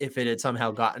choice if it had somehow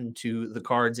gotten to the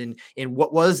cards in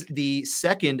what was the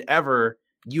second ever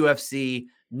UFC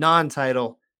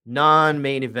non-title,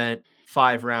 non-main event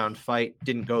 5-round fight.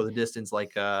 Didn't go the distance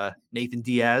like Nathan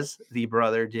Diaz, the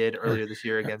brother, did earlier this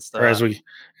year against or as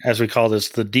we call this,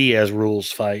 the Diaz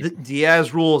rules fight. The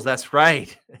Diaz rules, that's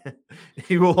right.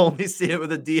 You will only see it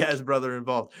with a Diaz brother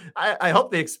involved. I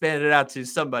hope they expanded it out to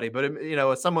somebody,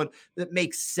 but someone that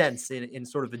makes sense in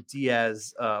sort of a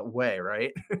Diaz way,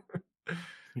 right? But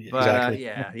exactly.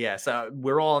 Yeah. So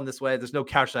we're all in this way. There's no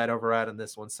couch side override on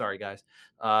this one. Sorry, guys.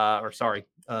 Sorry,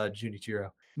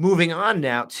 Junichiro. Moving on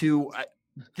now to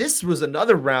this was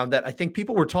another round that I think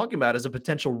people were talking about as a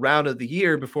potential round of the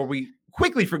year before we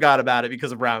quickly forgot about it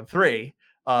because of round 3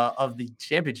 of the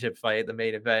championship fight, the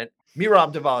main event.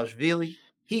 Merab Dvalishvili,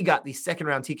 he got the second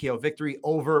round TKO victory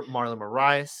over Marlon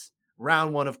Moraes.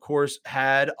 Round 1, of course,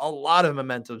 had a lot of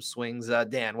momentum swings.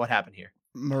 Dan, what happened here?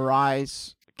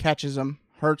 Moraes catches him,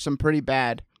 hurts him pretty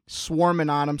bad, swarming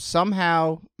on him.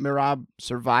 Somehow Merab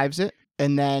survives it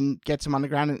and then gets him on the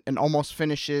ground and almost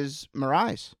finishes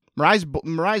Moraes.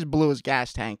 Moraes blew his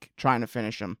gas tank trying to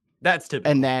finish him. That's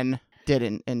typical. And then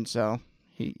didn't. And so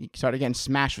he started getting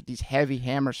smashed with these heavy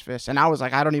hammers fists. And I was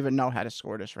like, I don't even know how to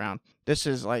score this round. This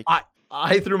is like...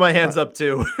 I threw my hands up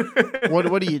too.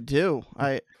 What do you do?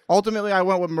 Ultimately, I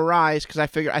went with Moraes because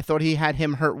I thought he had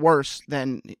him hurt worse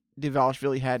than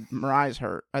Dvalishvili had Moraes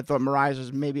hurt. I thought Moraes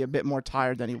was maybe a bit more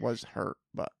tired than he was hurt.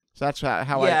 So that's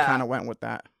how I kind of went with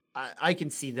that. I can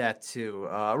see that too.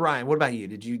 Ryan, what about you?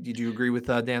 Did you agree with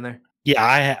Dan there?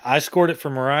 Yeah, I scored it for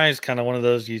Moraes. Kind of one of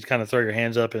those you kind of throw your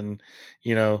hands up and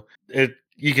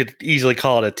you could easily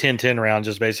call it a 10-10 round,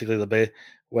 just basically the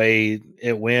way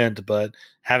it went. But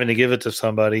having to give it to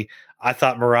somebody, I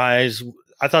thought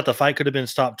the fight could have been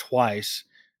stopped twice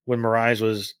when Moraes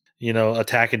was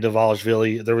attacking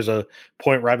Dvalishvili. There was a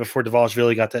point right before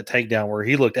Dvalishvili got that takedown where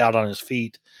he looked out on his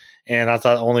feet, and I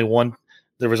thought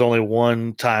there was only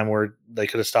one time where they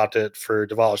could have stopped it for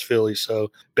Dvalishvili.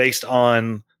 So based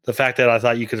on the fact that I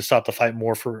thought you could have stopped the fight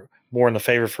more in the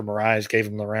favor for Moraes, gave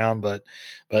him the round, but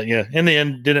yeah, in the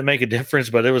end didn't make a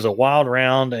difference. But it was a wild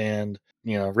round, and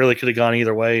really could have gone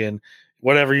either way. And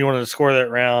whatever you wanted to score that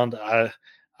round,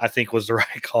 I think was the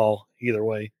right call either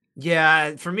way.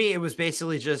 Yeah, for me, it was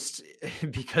basically just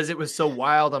because it was so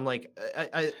wild. I'm like,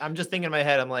 I'm just thinking in my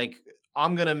head, I'm like,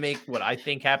 I'm going to make what I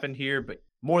think happened here. But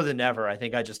more than ever, I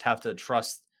think I just have to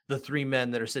trust the 3 men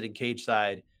that are sitting cage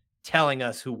side telling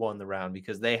us who won the round,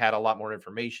 because they had a lot more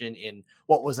information in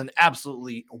what was an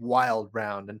absolutely wild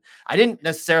round. And I didn't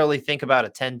necessarily think about a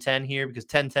 10-10 here, because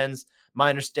 10-10s, my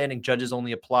understanding, judges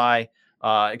only apply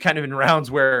kind of in rounds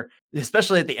where,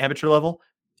 especially at the amateur level,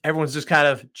 everyone's just kind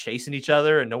of chasing each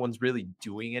other and no one's really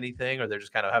doing anything, or they're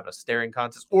just kind of having a staring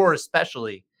contest, or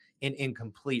especially in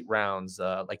incomplete rounds,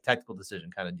 like technical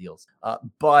decision kind of deals.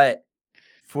 But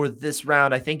for this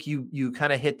round, I think you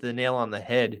kind of hit the nail on the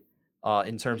head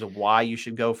in terms of why you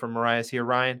should go for Moraes here,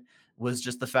 Ryan, was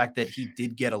just the fact that he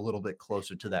did get a little bit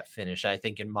closer to that finish. I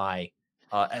think in my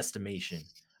estimation,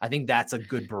 I think that's a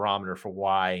good barometer for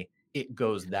why it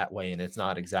goes that way and it's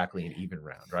not exactly an even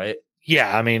round, right?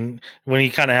 Yeah, I mean, when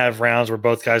you kind of have rounds where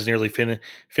both guys nearly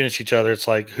finish each other, it's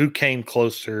like who came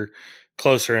closer,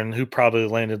 and who probably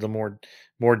landed the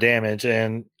more damage.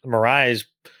 And Moraes,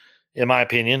 in my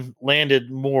opinion, landed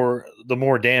the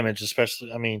more damage.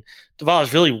 Especially, I mean,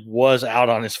 Dvalishvili was out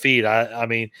on his feet. I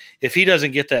mean, if he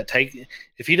doesn't get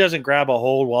if he doesn't grab a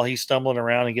hold while he's stumbling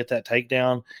around and get that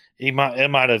takedown, it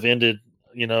might have ended,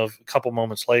 a couple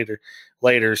moments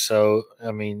later. So,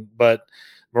 I mean, but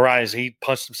Moraes, he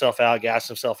punched himself out, gassed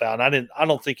himself out, and I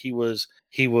don't think he was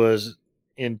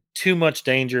in too much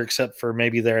danger, except for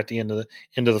maybe there at the end of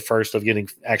the first of getting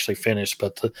actually finished.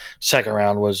 But the second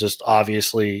round was just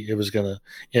obviously it was going to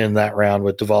end that round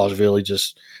with Dvalishvili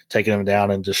just taking him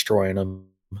down and destroying him.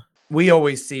 We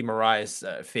always see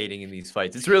Moraes fading in these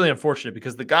fights. It's really unfortunate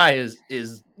because the guy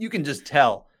is you can just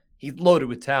tell he's loaded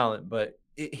with talent, but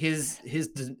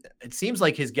it seems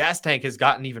like his gas tank has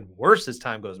gotten even worse as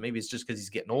time goes. Maybe it's just because he's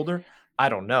getting older. I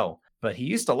don't know, but he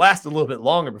used to last a little bit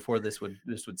longer before this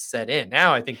would set in.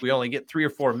 Now I think we only get 3 or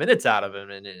 4 minutes out of him,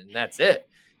 and that's it.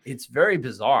 It's very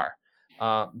bizarre.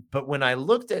 But when I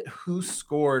looked at who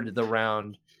scored the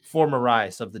round for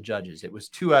Moraes of the judges, it was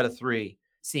 2 out of 3.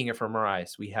 Seeing it from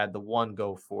Moraes, we had the 1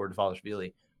 go for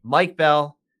Dvalishvili. Mike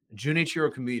Bell,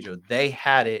 Junichiro Kamijo, they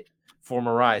had it for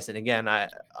Moraes. And again,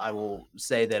 I will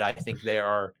say that I think they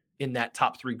are in that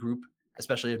top 3 group,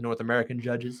 especially of North American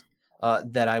judges,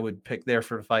 that I would pick there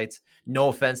for the fights. No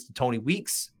offense to Tony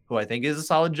Weeks, who I think is a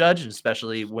solid judge,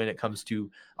 especially when it comes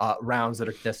to rounds that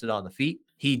are contested on the feet.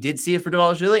 He did see it for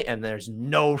Dvalishvili, and there's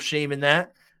no shame in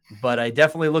that. But I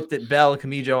definitely looked at Bell and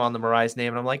Kamijo on the Moraes name,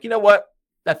 and I'm like, you know what?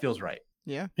 That feels right.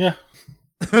 Yeah.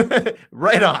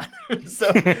 Right on.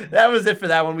 So that was it for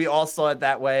that one. We all saw it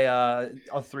that way.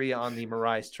 All 3 on the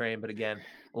Moraes train, but again,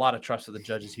 a lot of trust for the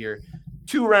judges here.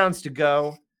 2 rounds to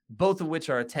go, both of which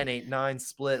are a 10-8-9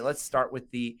 split. Let's start with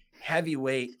the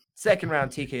heavyweight second round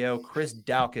TKO. Chris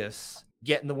Daukaus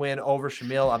getting the win over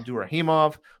Shamil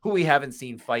Abdurakhimov, who we haven't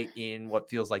seen fight in what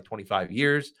feels like 25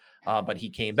 years, but he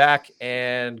came back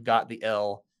and got the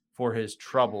L for his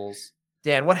troubles.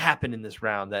 Dan, what happened in this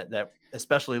round that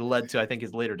especially led to, I think,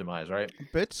 his later demise, right? A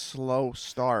bit slow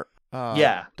start.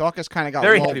 Yeah. Daukaus kind of got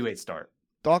very lulled. Heavyweight start.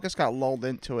 Daukaus got lulled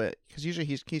into it because usually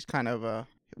he's kind of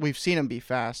we've seen him be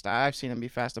fast. I've seen him be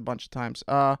fast a bunch of times.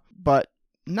 But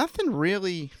nothing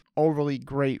really overly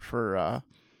great for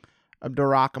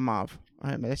Abdurakhimov.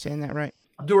 Am I saying that right?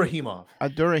 Abdurakhimov.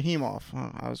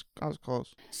 Oh, I was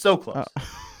close. So close.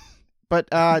 But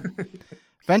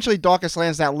eventually Daukaus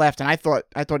lands that left, and I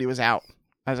thought he was out.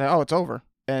 I was like, oh, it's over.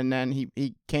 And then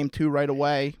he came to right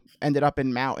away, ended up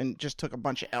in mount, and just took a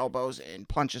bunch of elbows and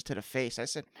punches to the face. I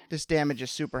said, this damage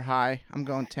is super high. I'm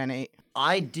going 10-8.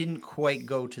 I didn't quite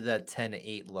go to that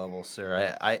 10-8 level,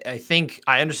 sir. I think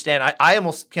I understand. I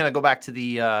almost kind of go back to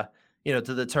the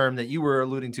to the term that you were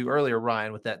alluding to earlier,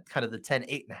 Ryan, with that kind of the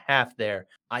 10-8.5 there.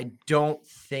 I don't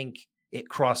think it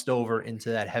crossed over into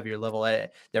that heavier level.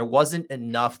 There wasn't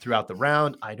enough throughout the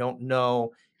round. I don't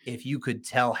know if you could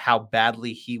tell how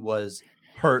badly he was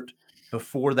hurt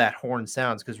before that horn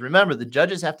sounds. Because remember, the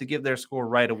judges have to give their score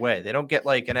right away. They don't get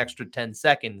like an extra 10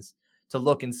 seconds to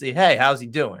look and see, hey, how's he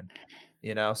doing?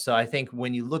 So I think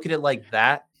when you look at it like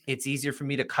that, it's easier for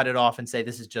me to cut it off and say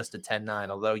this is just a 10-9,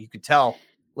 although you could tell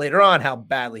later on how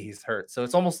badly he's hurt. So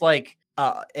it's almost like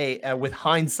with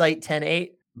hindsight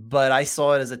 10-8, but I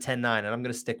saw it as a 10-9, and I'm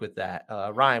going to stick with that.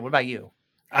 Ryan, what about you?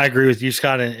 I agree with you,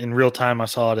 Scott. In real time, I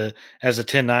saw it as a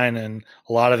 10-9, and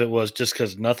a lot of it was just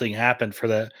because nothing happened for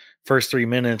that first 3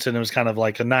 minutes, and it was kind of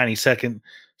like a 90-second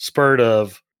spurt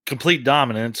of complete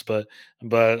dominance. But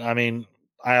I mean,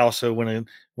 I also when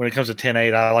it comes to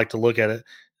 10-8, I like to look at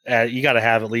it. You got to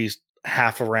have at least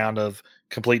half a round of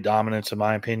complete dominance, in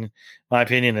my opinion.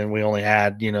 And we only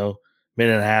had minute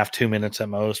and a half, 2 minutes at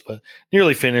most, but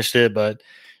nearly finished it. But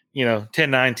 10-9,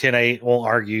 10-8, won't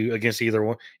argue against either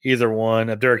one.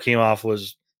 Abdurakhimov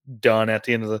was done at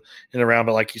the end of the round,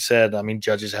 but like you said, I mean,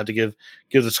 judges have to give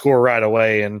the score right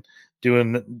away, and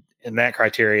doing in that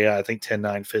criteria, I think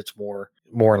 10-9 fits more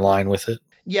in line with it.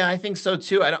 Yeah, I think so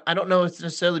too. I don't know if it's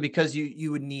necessarily because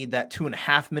you would need that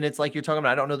 2.5 minutes like you're talking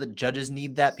about. I don't know that judges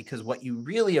need that, because what you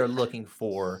really are looking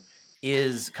for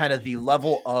is kind of the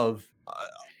level of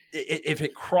if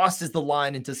it crosses the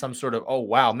line into some sort of, oh,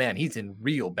 wow, man, he's in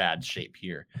real bad shape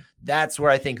here. That's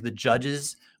where I think the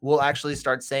judges will actually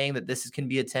start saying that this can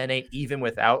be a 10-8, even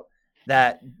without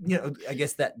that, I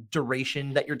guess that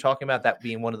duration that you're talking about, that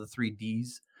being one of the 3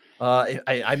 Ds. I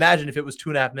imagine if it was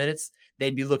 2.5 minutes,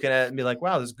 they'd be looking at it and be like,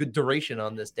 wow, there's good duration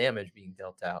on this damage being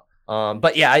dealt out.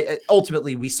 But yeah,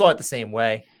 ultimately, we saw it the same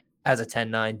way as a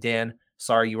 10-9. Dan,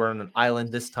 sorry you were on an island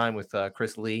this time with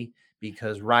Chris Lee,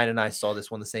 because Ryan and I saw this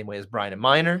one the same way as Brian and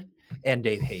Miner and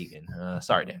Dave Hagen.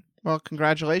 Sorry, Dan. Well,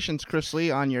 congratulations, Chris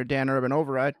Lee, on your Dan Urban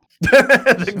override.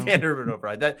 Dan Urban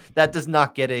override. That does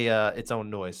not get its own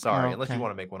noise. Sorry, unless you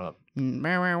want to make one up.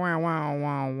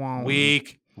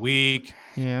 Weak.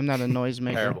 Yeah, I'm not a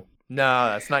noisemaker. Terrible.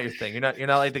 No, that's not your thing. You're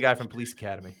not like the guy from Police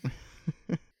Academy.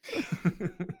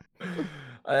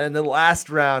 And the last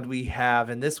round we have,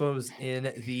 and this one was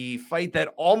in the fight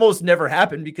that almost never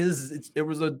happened because there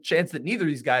was a chance that neither of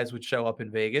these guys would show up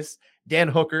in Vegas. Dan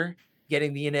Hooker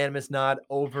getting the unanimous nod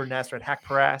over Nasrat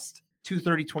Haqparast. 2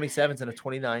 30-27s and a 2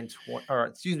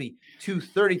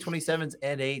 30-27s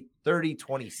and a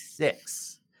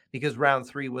 30-26, because round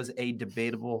 3 was a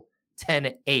debatable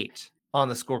 10-8 on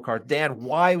the scorecard. Dan,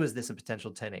 why was this a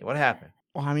potential 10-8? What happened?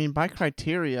 Well, I mean, by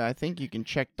criteria, I think you can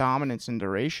check dominance and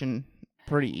duration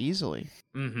pretty easily.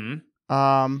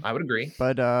 I would agree.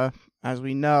 But as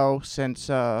we know, since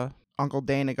Uncle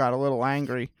Dana got a little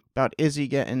angry about Izzy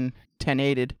getting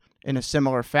 10-8'd in a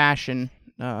similar fashion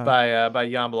by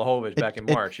Jan Blachowicz back in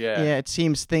March, yeah, it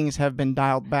seems things have been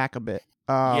dialed back a bit.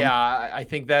 I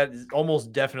think that is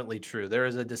almost definitely true. There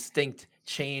is a distinct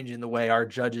change in the way our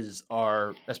judges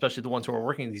are, especially the ones who are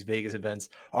working these Vegas events,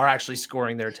 are actually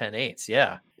scoring their 10-8s.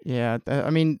 Yeah. I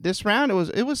mean, this round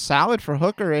it was solid for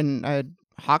Hooker, and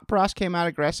Haqparast came out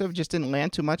aggressive, just didn't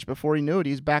land too much before he knew it.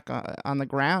 He's back on the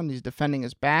ground. He's defending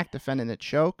his back, defending the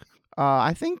choke.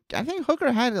 I think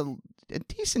Hooker had a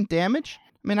decent damage.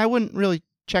 I mean, I wouldn't really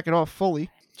check it off fully.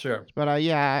 Sure. But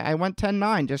I went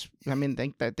 10-9.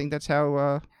 I think that's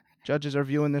how judges are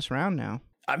viewing this round now.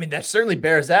 I mean, that certainly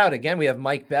bears out. Again, we have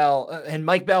Mike Bell. And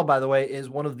Mike Bell, by the way, is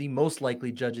one of the most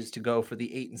likely judges to go for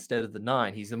the 8 instead of the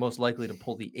 9. He's the most likely to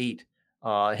pull the 8.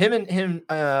 Him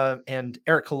and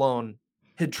Eric Colon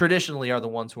traditionally are the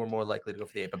ones who are more likely to go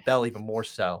for the 8, but Bell even more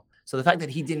so. So the fact that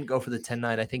he didn't go for the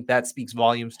 10-9, I think that speaks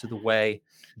volumes to the way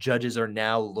judges are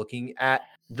now looking at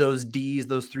those Ds,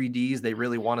 those 3 Ds. They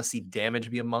really want to see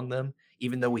damage be among them,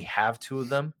 even though we have 2 of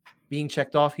them being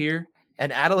checked off here.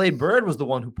 And Adelaide Bird was the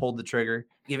one who pulled the trigger,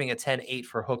 giving a 10-8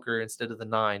 for Hooker instead of the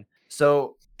 9.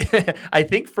 So I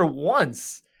think for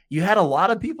once, you had a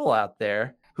lot of people out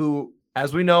there who,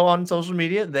 as we know on social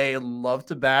media, they love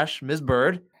to bash Ms.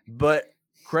 Bird, but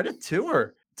credit to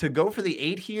her to go for the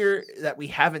 8 here that we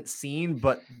haven't seen,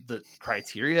 but the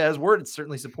criteria as worded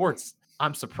certainly supports.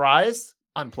 I'm surprised.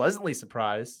 I'm pleasantly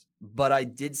surprised, but I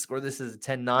did score this as a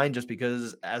 10-9 just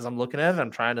because as I'm looking at it,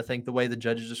 I'm trying to think the way the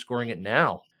judges are scoring it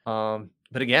now.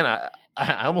 But again, I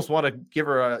almost want to give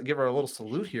her a little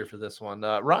salute here for this one.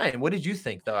 Ryan, what did you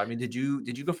think though? I mean, did you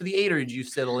go for the 8 or did you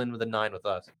settle in with a 9 with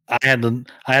us? I had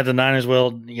the 9 as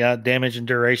well. Yeah, damage and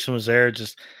duration was there.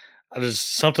 Just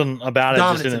something about it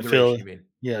just didn't feel.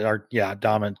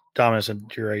 Dominance and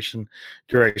duration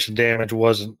damage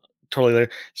wasn't totally there.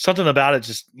 Something about it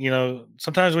just,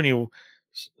 sometimes when you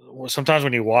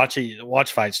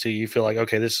watch fights too, you feel like,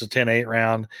 okay, this is a 10-8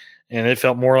 round, and it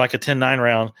felt more like a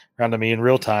 10-9 round to me in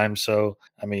real time. So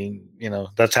I mean,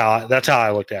 that's how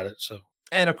I looked at it. So,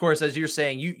 and of course, as you're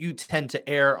saying, you tend to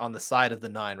err on the side of the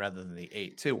 9 rather than the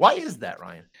 8 too. Why is that,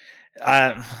 Ryan?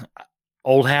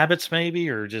 Old habits maybe,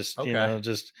 or just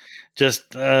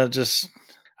just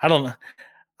I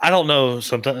don't know.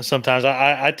 Sometimes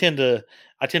I tend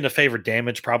to favor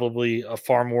damage probably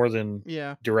far more than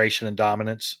duration and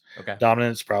dominance. Okay,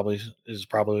 dominance is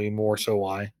probably more so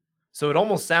why. So it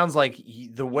almost sounds like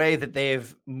the way that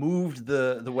they've moved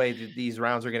the way that these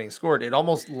rounds are getting scored, it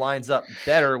almost lines up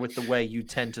better with the way you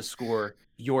tend to score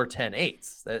your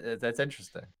 10-8s. That's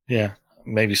interesting. Yeah,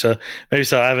 maybe so.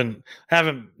 I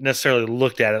haven't necessarily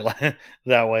looked at it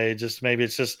that way. Just maybe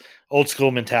it's just old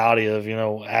school mentality of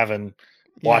having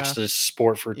watched this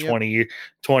sport for 20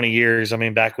 years. I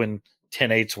mean, back when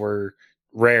 10-8s were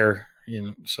rare.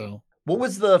 So. What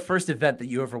was the first event that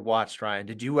you ever watched, Ryan?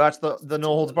 Did you watch the No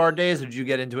Holds Barred days, or did you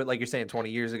get into it like you're saying 20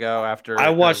 years ago after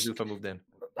Zuffa moved in?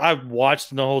 I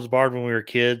watched No Holds Barred when we were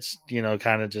kids.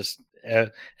 Kind of just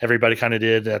everybody kind of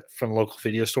did that from the local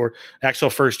video store.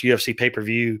 Actual first UFC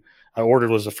pay-per-view I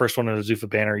ordered was the first one in the Zuffa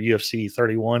banner, UFC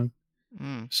 31.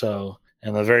 So,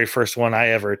 and the very first one I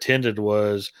ever attended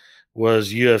was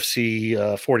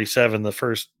UFC 47, the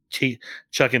first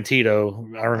Chuck and Tito.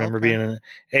 I remember being an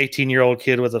 18-year-old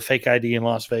kid with a fake ID in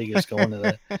Las Vegas going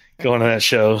to that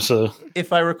show. So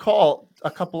if I recall, a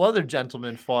couple other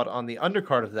gentlemen fought on the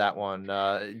undercard of that one.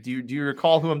 Do you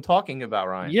recall who I'm talking about,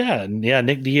 Ryan? Yeah,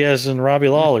 Nick Diaz and Robbie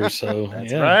Lawler. So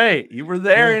that's right. You were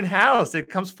there in house. It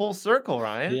comes full circle,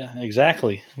 Ryan. Yeah,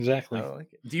 exactly. I like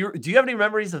it. Do you have any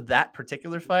memories of that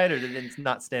particular fight, or did it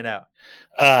not stand out?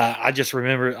 I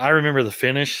remember the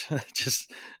finish.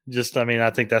 I mean,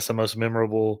 I think that's the most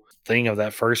memorable thing of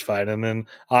that first fight. And then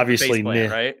obviously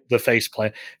the face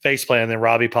plant, and then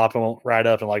Robbie popping right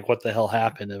up and like, what the hell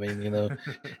happened? I mean,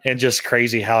 and just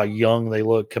crazy how young they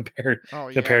look compared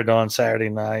to on Saturday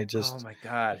night. Oh my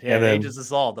God. Yeah. It ages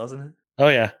us all, doesn't it? Oh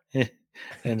yeah.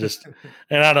 And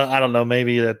I don't know,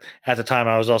 maybe that at the time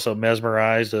I was also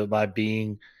mesmerized by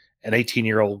being an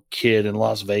 18-year-old kid in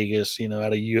Las Vegas, at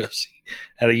a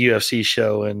UFC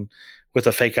show and with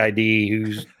a fake ID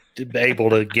who's able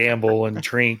to gamble and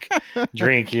drink,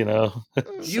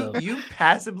 So, You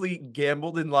passively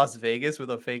gambled in Las Vegas with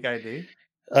a fake ID?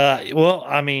 well,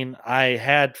 I mean, I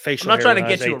had I'm facial not hair trying when to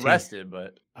I was get you 18. arrested,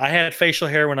 but I had facial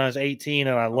hair when I was 18,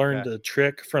 and I learned Okay. a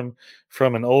trick from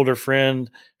an older friend.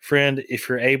 If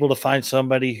you're able to find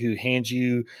somebody who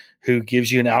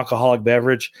gives you an alcoholic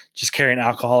beverage, just carry an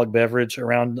alcoholic beverage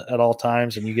around at all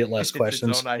times, and you get less it's its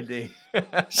questions. own ID.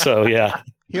 So yeah,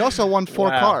 He also won 4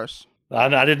 Wow. cars.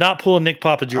 I did not pull a Nick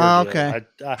Papa Georgia. Oh, okay.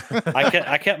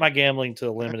 I kept my gambling to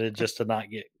limited just to not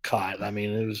get caught. I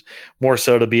mean, it was more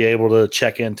so to be able to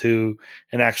check into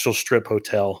an actual strip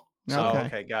hotel. So,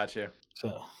 Okay, gotcha.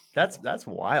 so That's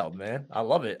wild, man. I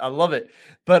love it. I love it.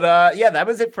 But yeah, that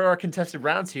was it for our contested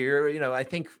rounds here. I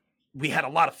think we had a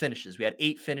lot of finishes. We had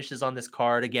 8 finishes on this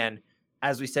card. Again,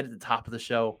 as we said at the top of the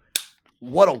show,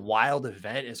 what a wild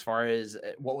event as far as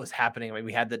what was happening. I mean,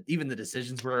 we had even the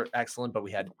decisions were excellent, but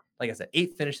we had, like I said,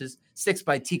 8 finishes, 6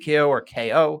 by TKO or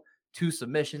KO, 2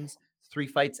 submissions, 3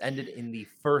 fights ended in the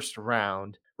first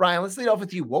round. Ryan, let's lead off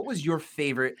with you. What was your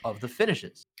favorite of the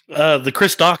finishes? the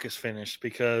Chris Dawkins finish,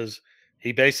 because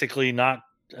he basically knocked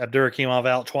Abdurakhimov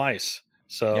out twice.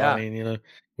 So Yeah. I mean,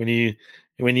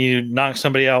 when you knock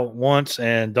somebody out once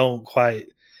and don't quite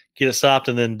get it stopped,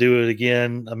 and then do it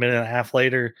again a minute and a half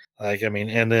later,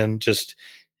 and then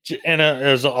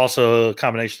it was also a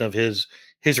combination of his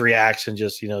reaction,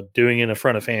 just doing it in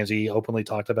front of fans. He openly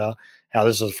talked about how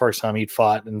this was the first time he'd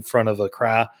fought in front of a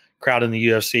crowd in the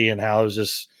UFC, and how it was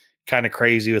just kind of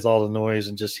crazy with all the noise,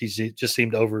 and he just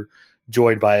seemed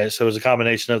overjoyed by it. So it was a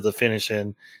combination of the finish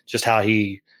and just how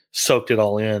he soaked it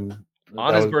all in.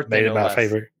 On his birthday, made it no my less.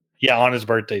 favorite. Yeah, on his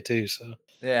birthday too. So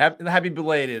yeah, happy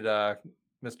belated,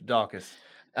 Mr. Dawkins.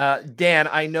 Dan,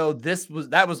 I know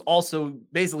that was also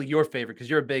basically your favorite because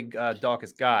you're a big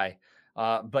Dawkins guy.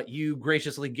 But you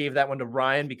graciously gave that one to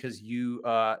Ryan because you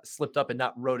slipped up and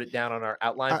not wrote it down on our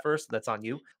outline first. That's on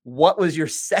you. What was your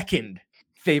second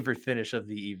favorite finish of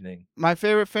the evening? My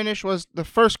favorite finish was the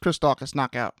first Chris Dawkins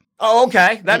knockout. Oh,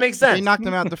 okay. That makes sense. He knocked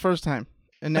him out the first time.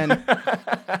 And then,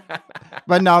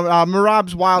 but no,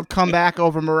 Merab's wild comeback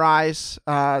over Moraes.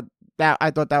 That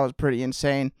I thought that was pretty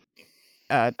insane.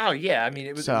 Oh yeah, I mean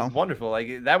it was wonderful.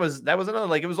 Like that was another,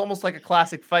 like, it was almost like a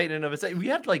classic fight in and of itself. We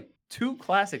had like 2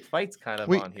 classic fights kind of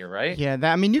on here, right?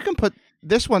 Yeah, you can put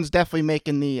this one's definitely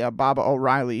making the Baba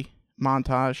O'Reilly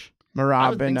montage.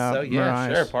 Merab and so. Yeah,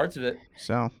 Moraes. Sure, parts of it.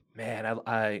 So man,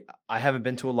 I haven't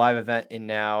been to a live event in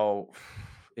now.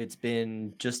 It's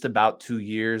been just about 2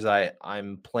 years.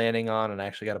 I'm planning on, and I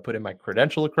actually got to put in my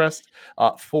credential request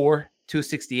for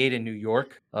 268 in New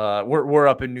York. We're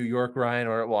up in New York, Ryan,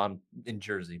 I'm in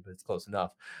Jersey, but it's close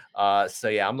enough. So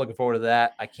yeah, I'm looking forward to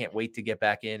that. I can't wait to get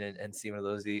back in and see one of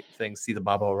those things, see the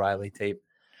Baba O'Reilly tape.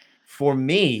 For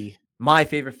me, my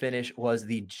favorite finish was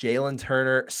the Jalen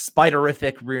Turner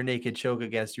spiderific rear naked choke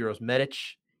against Uros Medic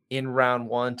in round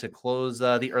 1 to close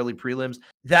the early prelims.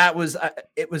 That was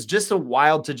it was just so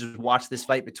wild to just watch this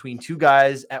fight between 2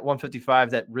 guys at 155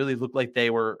 that really looked like they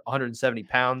were 170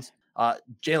 pounds.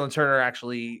 Jalen Turner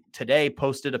actually today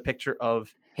posted a picture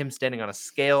of him standing on a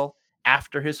scale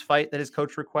after his fight that his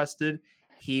coach requested.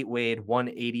 He weighed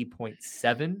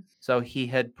 180.7. So he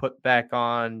had put back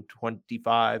on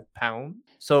 25 pounds.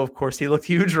 So, of course, he looked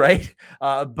huge, right?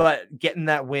 But getting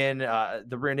that win,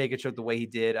 the rear naked choke the way he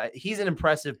did, he's an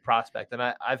impressive prospect. And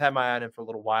I've had my eye on him for a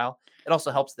little while. It also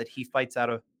helps that he fights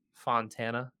out of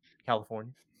Fontana,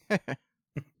 California.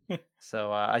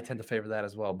 So I tend to favor that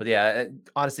as well. But yeah,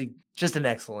 honestly, just an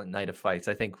excellent night of fights.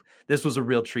 I think this was a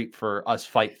real treat for us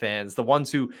fight fans, the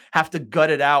ones who have to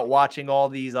gut it out watching all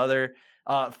these other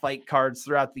fight cards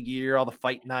throughout the year, all the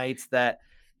fight nights that,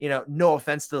 no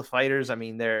offense to the fighters. I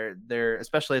mean, they're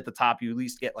especially at the top, you at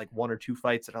least get like 1 or 2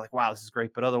 fights that are like, wow, this is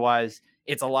great. But otherwise,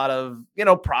 it's a lot of,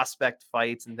 prospect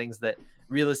fights and things that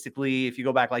realistically, if you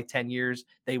go back like 10 years,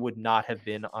 they would not have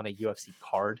been on a UFC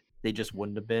card. They just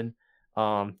wouldn't have been.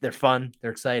 They're fun,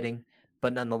 they're exciting,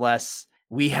 but nonetheless,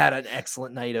 we had an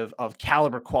excellent night of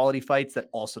caliber quality fights that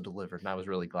also delivered, and I was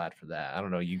really glad for that. I don't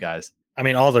know, you guys. I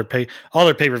mean, all their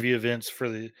pay-per-view events for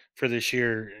this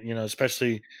year,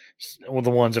 especially the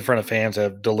ones in front of fans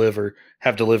have delivered.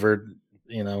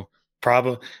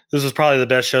 Probably this is probably the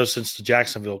best show since the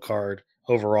Jacksonville card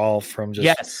overall, from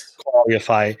just quality of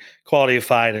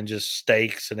fight, and just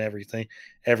stakes and everything.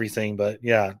 But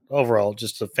yeah, overall,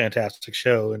 just a fantastic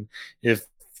show. And if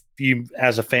you,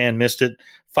 as a fan, missed it,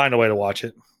 find a way to watch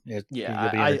it.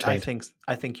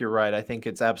 I think you're right. I think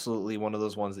it's absolutely one of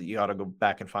those ones that you ought to go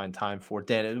back and find time for.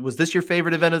 Dan, was this your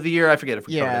favorite event of the year? I forget if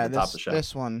we covered it at the top of the show.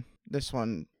 This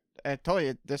one, I told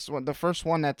you, the first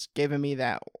one that's given me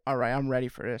that. All right, I'm ready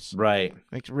for this. Right,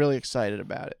 Really excited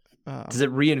about it. Does it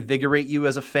reinvigorate you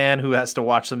as a fan who has to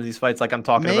watch some of these fights like I'm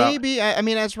talking about? Maybe. I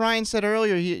mean, as Ryan said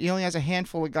earlier, he only has a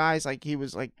handful of guys like he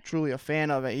was like truly a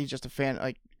fan of it. He's just a fan,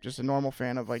 like just a normal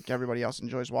fan of like everybody else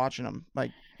enjoys watching him.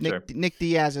 Like Nick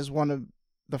Diaz is one of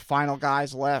the final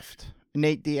guys left.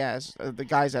 Nate Diaz, the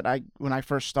guys that when I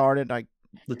first started,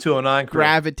 the 209 crew.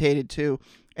 Gravitated to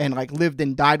and like lived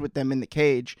and died with them in the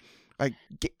cage. Like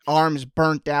arms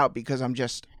burnt out because I'm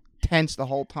just tense the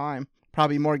whole time.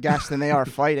 Probably more gas than they are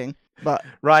fighting. But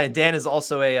Ryan, Dan is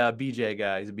also a BJ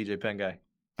guy. He's a BJ Penn guy.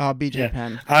 BJ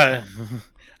Penn.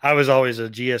 I was always a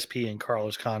GSP and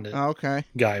Carlos Condit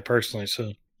guy personally.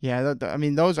 So yeah, I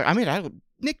mean those are. I mean,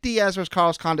 Nick Diaz versus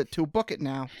Carlos Condit too. Book it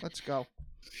now. Let's go.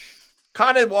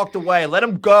 Condit walked away. Let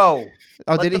him go.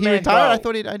 Oh, did he retire? I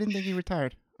didn't think he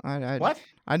retired. What?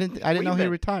 I didn't know he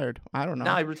retired. I don't know.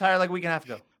 No, he retired like a week and a half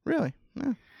ago. Really?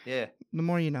 Yeah. The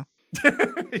more you know.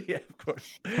 Yeah, of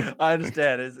course. I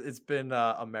understand. It's been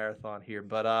a marathon here,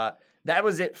 but that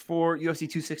was it for UFC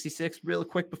 266. Real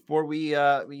quick before we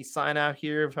sign out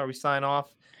here, before we sign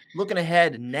off, looking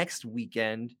ahead next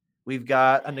weekend, we've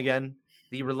got, and again,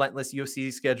 the relentless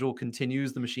UFC schedule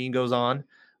continues. The machine goes on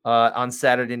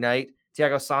Saturday night.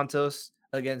 Thiago Santos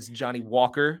against Johnny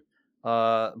Walker.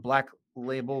 Black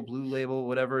label, blue label,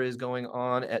 whatever is going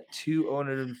on at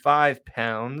 205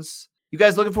 pounds. You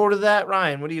guys looking forward to that,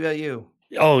 Ryan? What about you?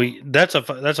 Oh, that's a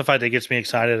fight that gets me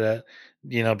excited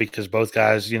because both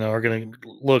guys, are going to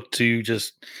look to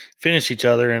just finish each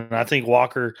other. And I think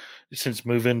Walker, since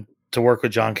moving to work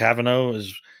with John Cavanaugh,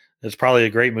 is probably a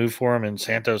great move for him. And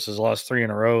Santos has lost 3 in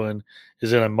a row and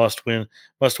is in a must win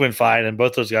fight. And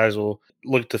both those guys will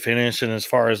look to finish. And as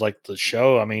far as like the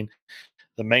show, I mean,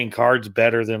 the main card's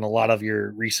better than a lot of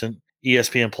your recent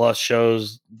ESPN Plus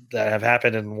shows that have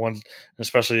happened, and ones,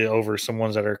 especially over some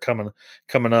ones that are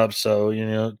coming up.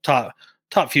 So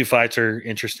top few fights are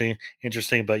interesting.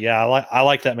 But yeah, I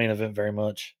like that main event very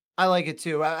much. I like it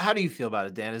too. How do you feel about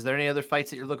it, Dan? Is there any other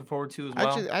fights that you're looking forward to as well?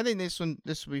 Actually, I think this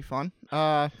will be fun.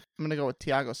 I'm gonna go with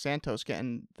Thiago Santos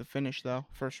getting the finish though,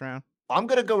 first round. I'm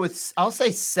gonna go with I'll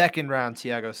say second round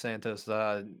Thiago Santos.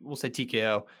 We'll say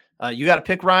TKO. You got to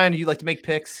pick, Ryan. Do you like to make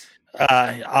picks?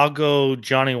 I'll go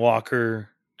Johnny Walker,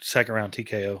 second round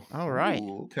TKO. All right.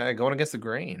 Ooh, okay, going against the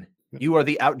grain. You are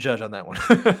the out judge on that one.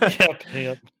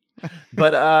 Yep.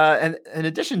 But and in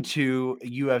addition to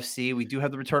UFC, we do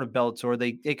have the return of Bellator.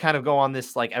 They kind of go on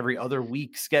this like every other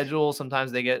week schedule.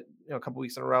 Sometimes they get a couple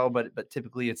weeks in a row, but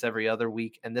typically it's every other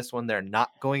week. And this one they're not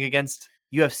going against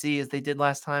UFC as they did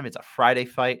last time. It's a Friday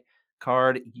fight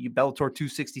card, Bellator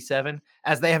 267,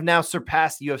 as they have now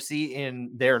surpassed UFC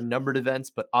in their numbered events,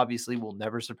 but obviously will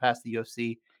never surpass the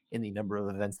UFC in the number of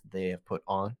events that they have put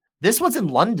on. This one's in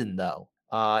London though.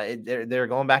 They're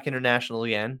going back international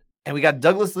again. And we got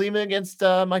Douglas Lima against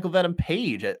Michael Venom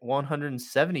Page at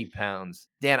 170 pounds.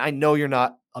 Dan, I know you're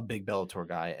not a big Bellator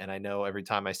guy, and I know every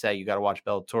time I say you got to watch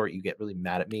Bellator, you get really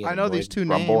mad at me. I know these two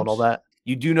names and all that.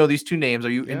 You do know these two names.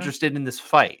 Are you interested in this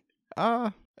fight?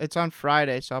 It's on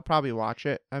Friday, so I'll probably watch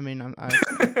it. I mean, I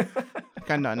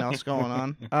got nothing else going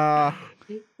on.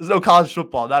 There's no college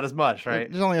football, not as much, right?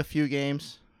 There's only a few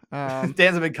games.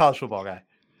 Dan's a big college football guy.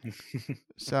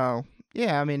 So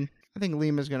yeah, I mean, I think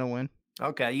Lima's gonna win.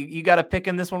 Okay, you got a pick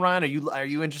in this one, Ryan? Are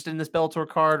you interested in this Bellator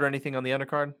card or anything on the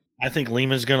undercard? I think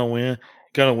Lima's gonna win.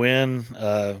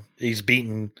 He's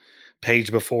beaten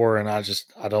Page before, and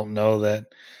I don't know that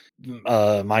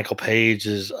Michael Page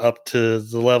is up to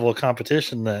the level of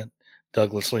competition that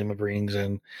Douglas Lima brings,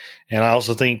 and I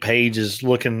also think Page is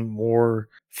looking more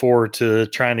forward to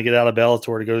trying to get out of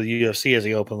Bellator to go to the UFC, as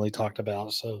he openly talked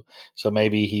about. So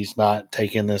maybe he's not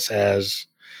taking this as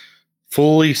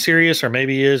fully serious, or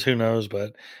maybe he is, who knows,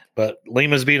 but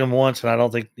Lima's beat him once, and I don't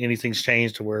think anything's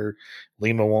changed to where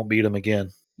Lima won't beat him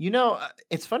again.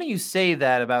 It's funny you say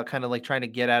that about kind of like trying to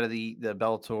get out of the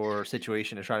Bellator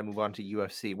situation and try to move on to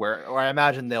UFC, where I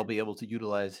imagine they'll be able to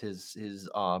utilize his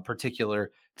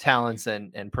particular talents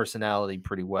and personality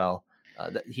pretty well.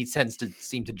 He tends to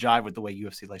seem to jive with the way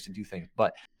UFC likes to do things.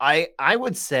 But I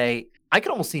would say I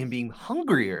could almost see him being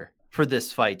hungrier for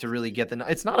this fight to really get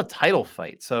it's not a title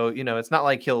fight. So, it's not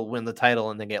like he'll win the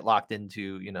title and then get locked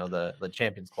into, the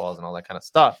Champions Clause and all that kind of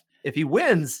stuff. If he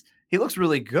wins, he looks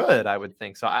really good, I would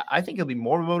think. So I think he'll be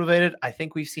more motivated. I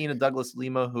think we've seen a Douglas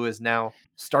Lima who has now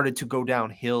started to go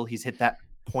downhill. He's hit that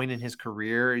point in his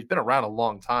career. He's been around a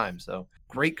long time. So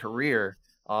great career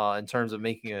in terms of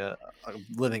making a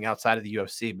living outside of the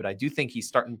UFC. But I do think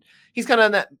he's kind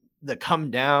of in the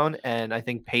come down. And I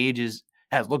think Page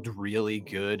has looked really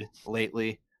good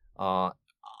lately.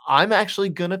 I'm actually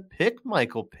going to pick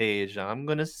Michael Page. I'm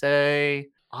going to say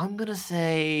I'm going to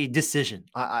say decision.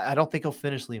 I don't think he'll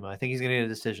finish Lima. I think he's going to get a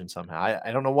decision somehow.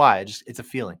 I don't know why. It's a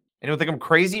feeling. Anyone think I'm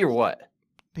crazy or what? I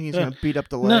think he's going to beat up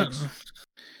the No, legs.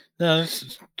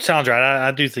 this sounds right.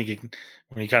 I do think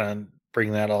when you kind of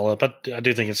bring that all up, I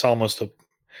do think it's almost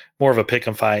more of a pick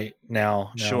 'em fight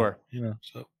now. Sure.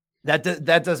 So that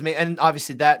does make, and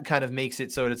obviously that kind of makes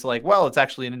it so it's like, well, it's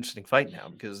actually an interesting fight now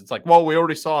because it's like, well, we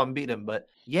already saw him beat him, but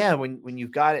yeah, when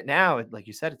you've got it now, like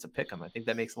you said, it's a pick 'em. I think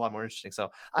that makes it a lot more interesting.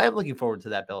 So I am looking forward to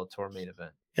that Bellator main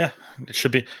event. Yeah, it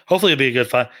should be. Hopefully, it'll be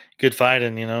a good fight,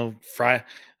 and Friday.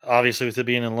 Obviously, with it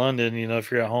being in London, if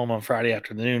you're at home on Friday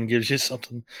afternoon, gives you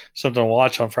something to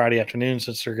watch on Friday afternoon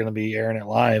since they're going to be airing it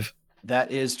live.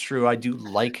 That is true. I do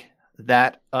like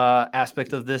that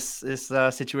aspect of this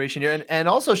situation here, and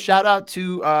also shout out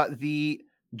to the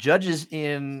judges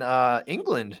in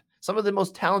England. Some of the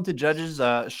most talented judges,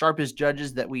 sharpest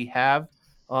judges that we have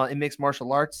in mixed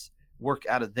martial arts, work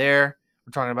out of there.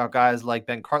 We're talking about guys like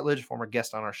Ben Cartledge, former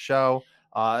guest on our show,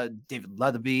 David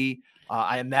Leatherby.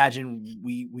 I imagine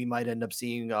we might end up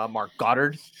seeing Mark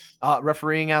Goddard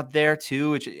refereeing out there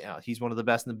too, which he's one of the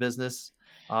best in the business.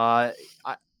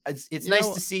 It's nice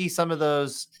to see some of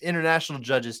those international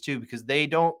judges too, because they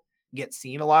don't get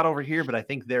seen a lot over here, but I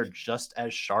think they're just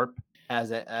as sharp as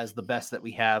the best that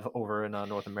we have over in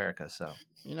North America. So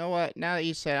you know what? Now that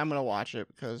you say it, I'm gonna watch it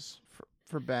because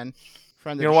for Ben,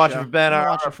 friend of you're the watching show. for Ben, I'm our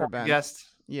watching for Ben. guest.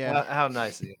 Yeah, how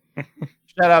nice of you.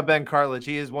 Shout out Ben Cartledge.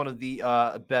 He is one of the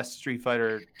best Street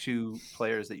Fighter 2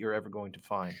 players that you're ever going to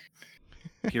find.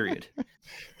 Period.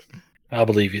 I'll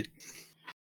believe it.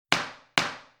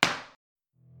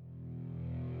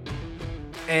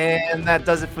 And that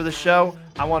does it for the show.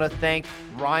 I want to thank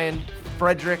Ryan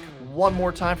Frederick one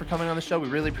more time for coming on the show. We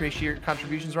really appreciate your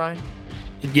contributions, Ryan.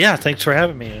 Yeah, thanks for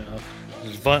having me. It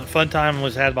was fun time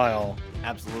was had by all.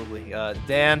 Absolutely.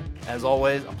 Dan, as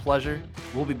always, a pleasure.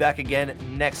 We'll be back again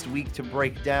next week to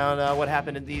break down what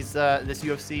happened in this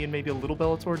UFC and maybe a little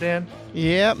Bellator, Dan.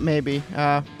 Yeah, maybe.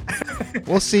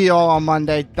 We'll see you all on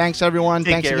Monday. Thanks, everyone.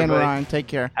 Take Thanks care, again, everybody. Ryan. Take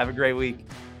care. Have a great week.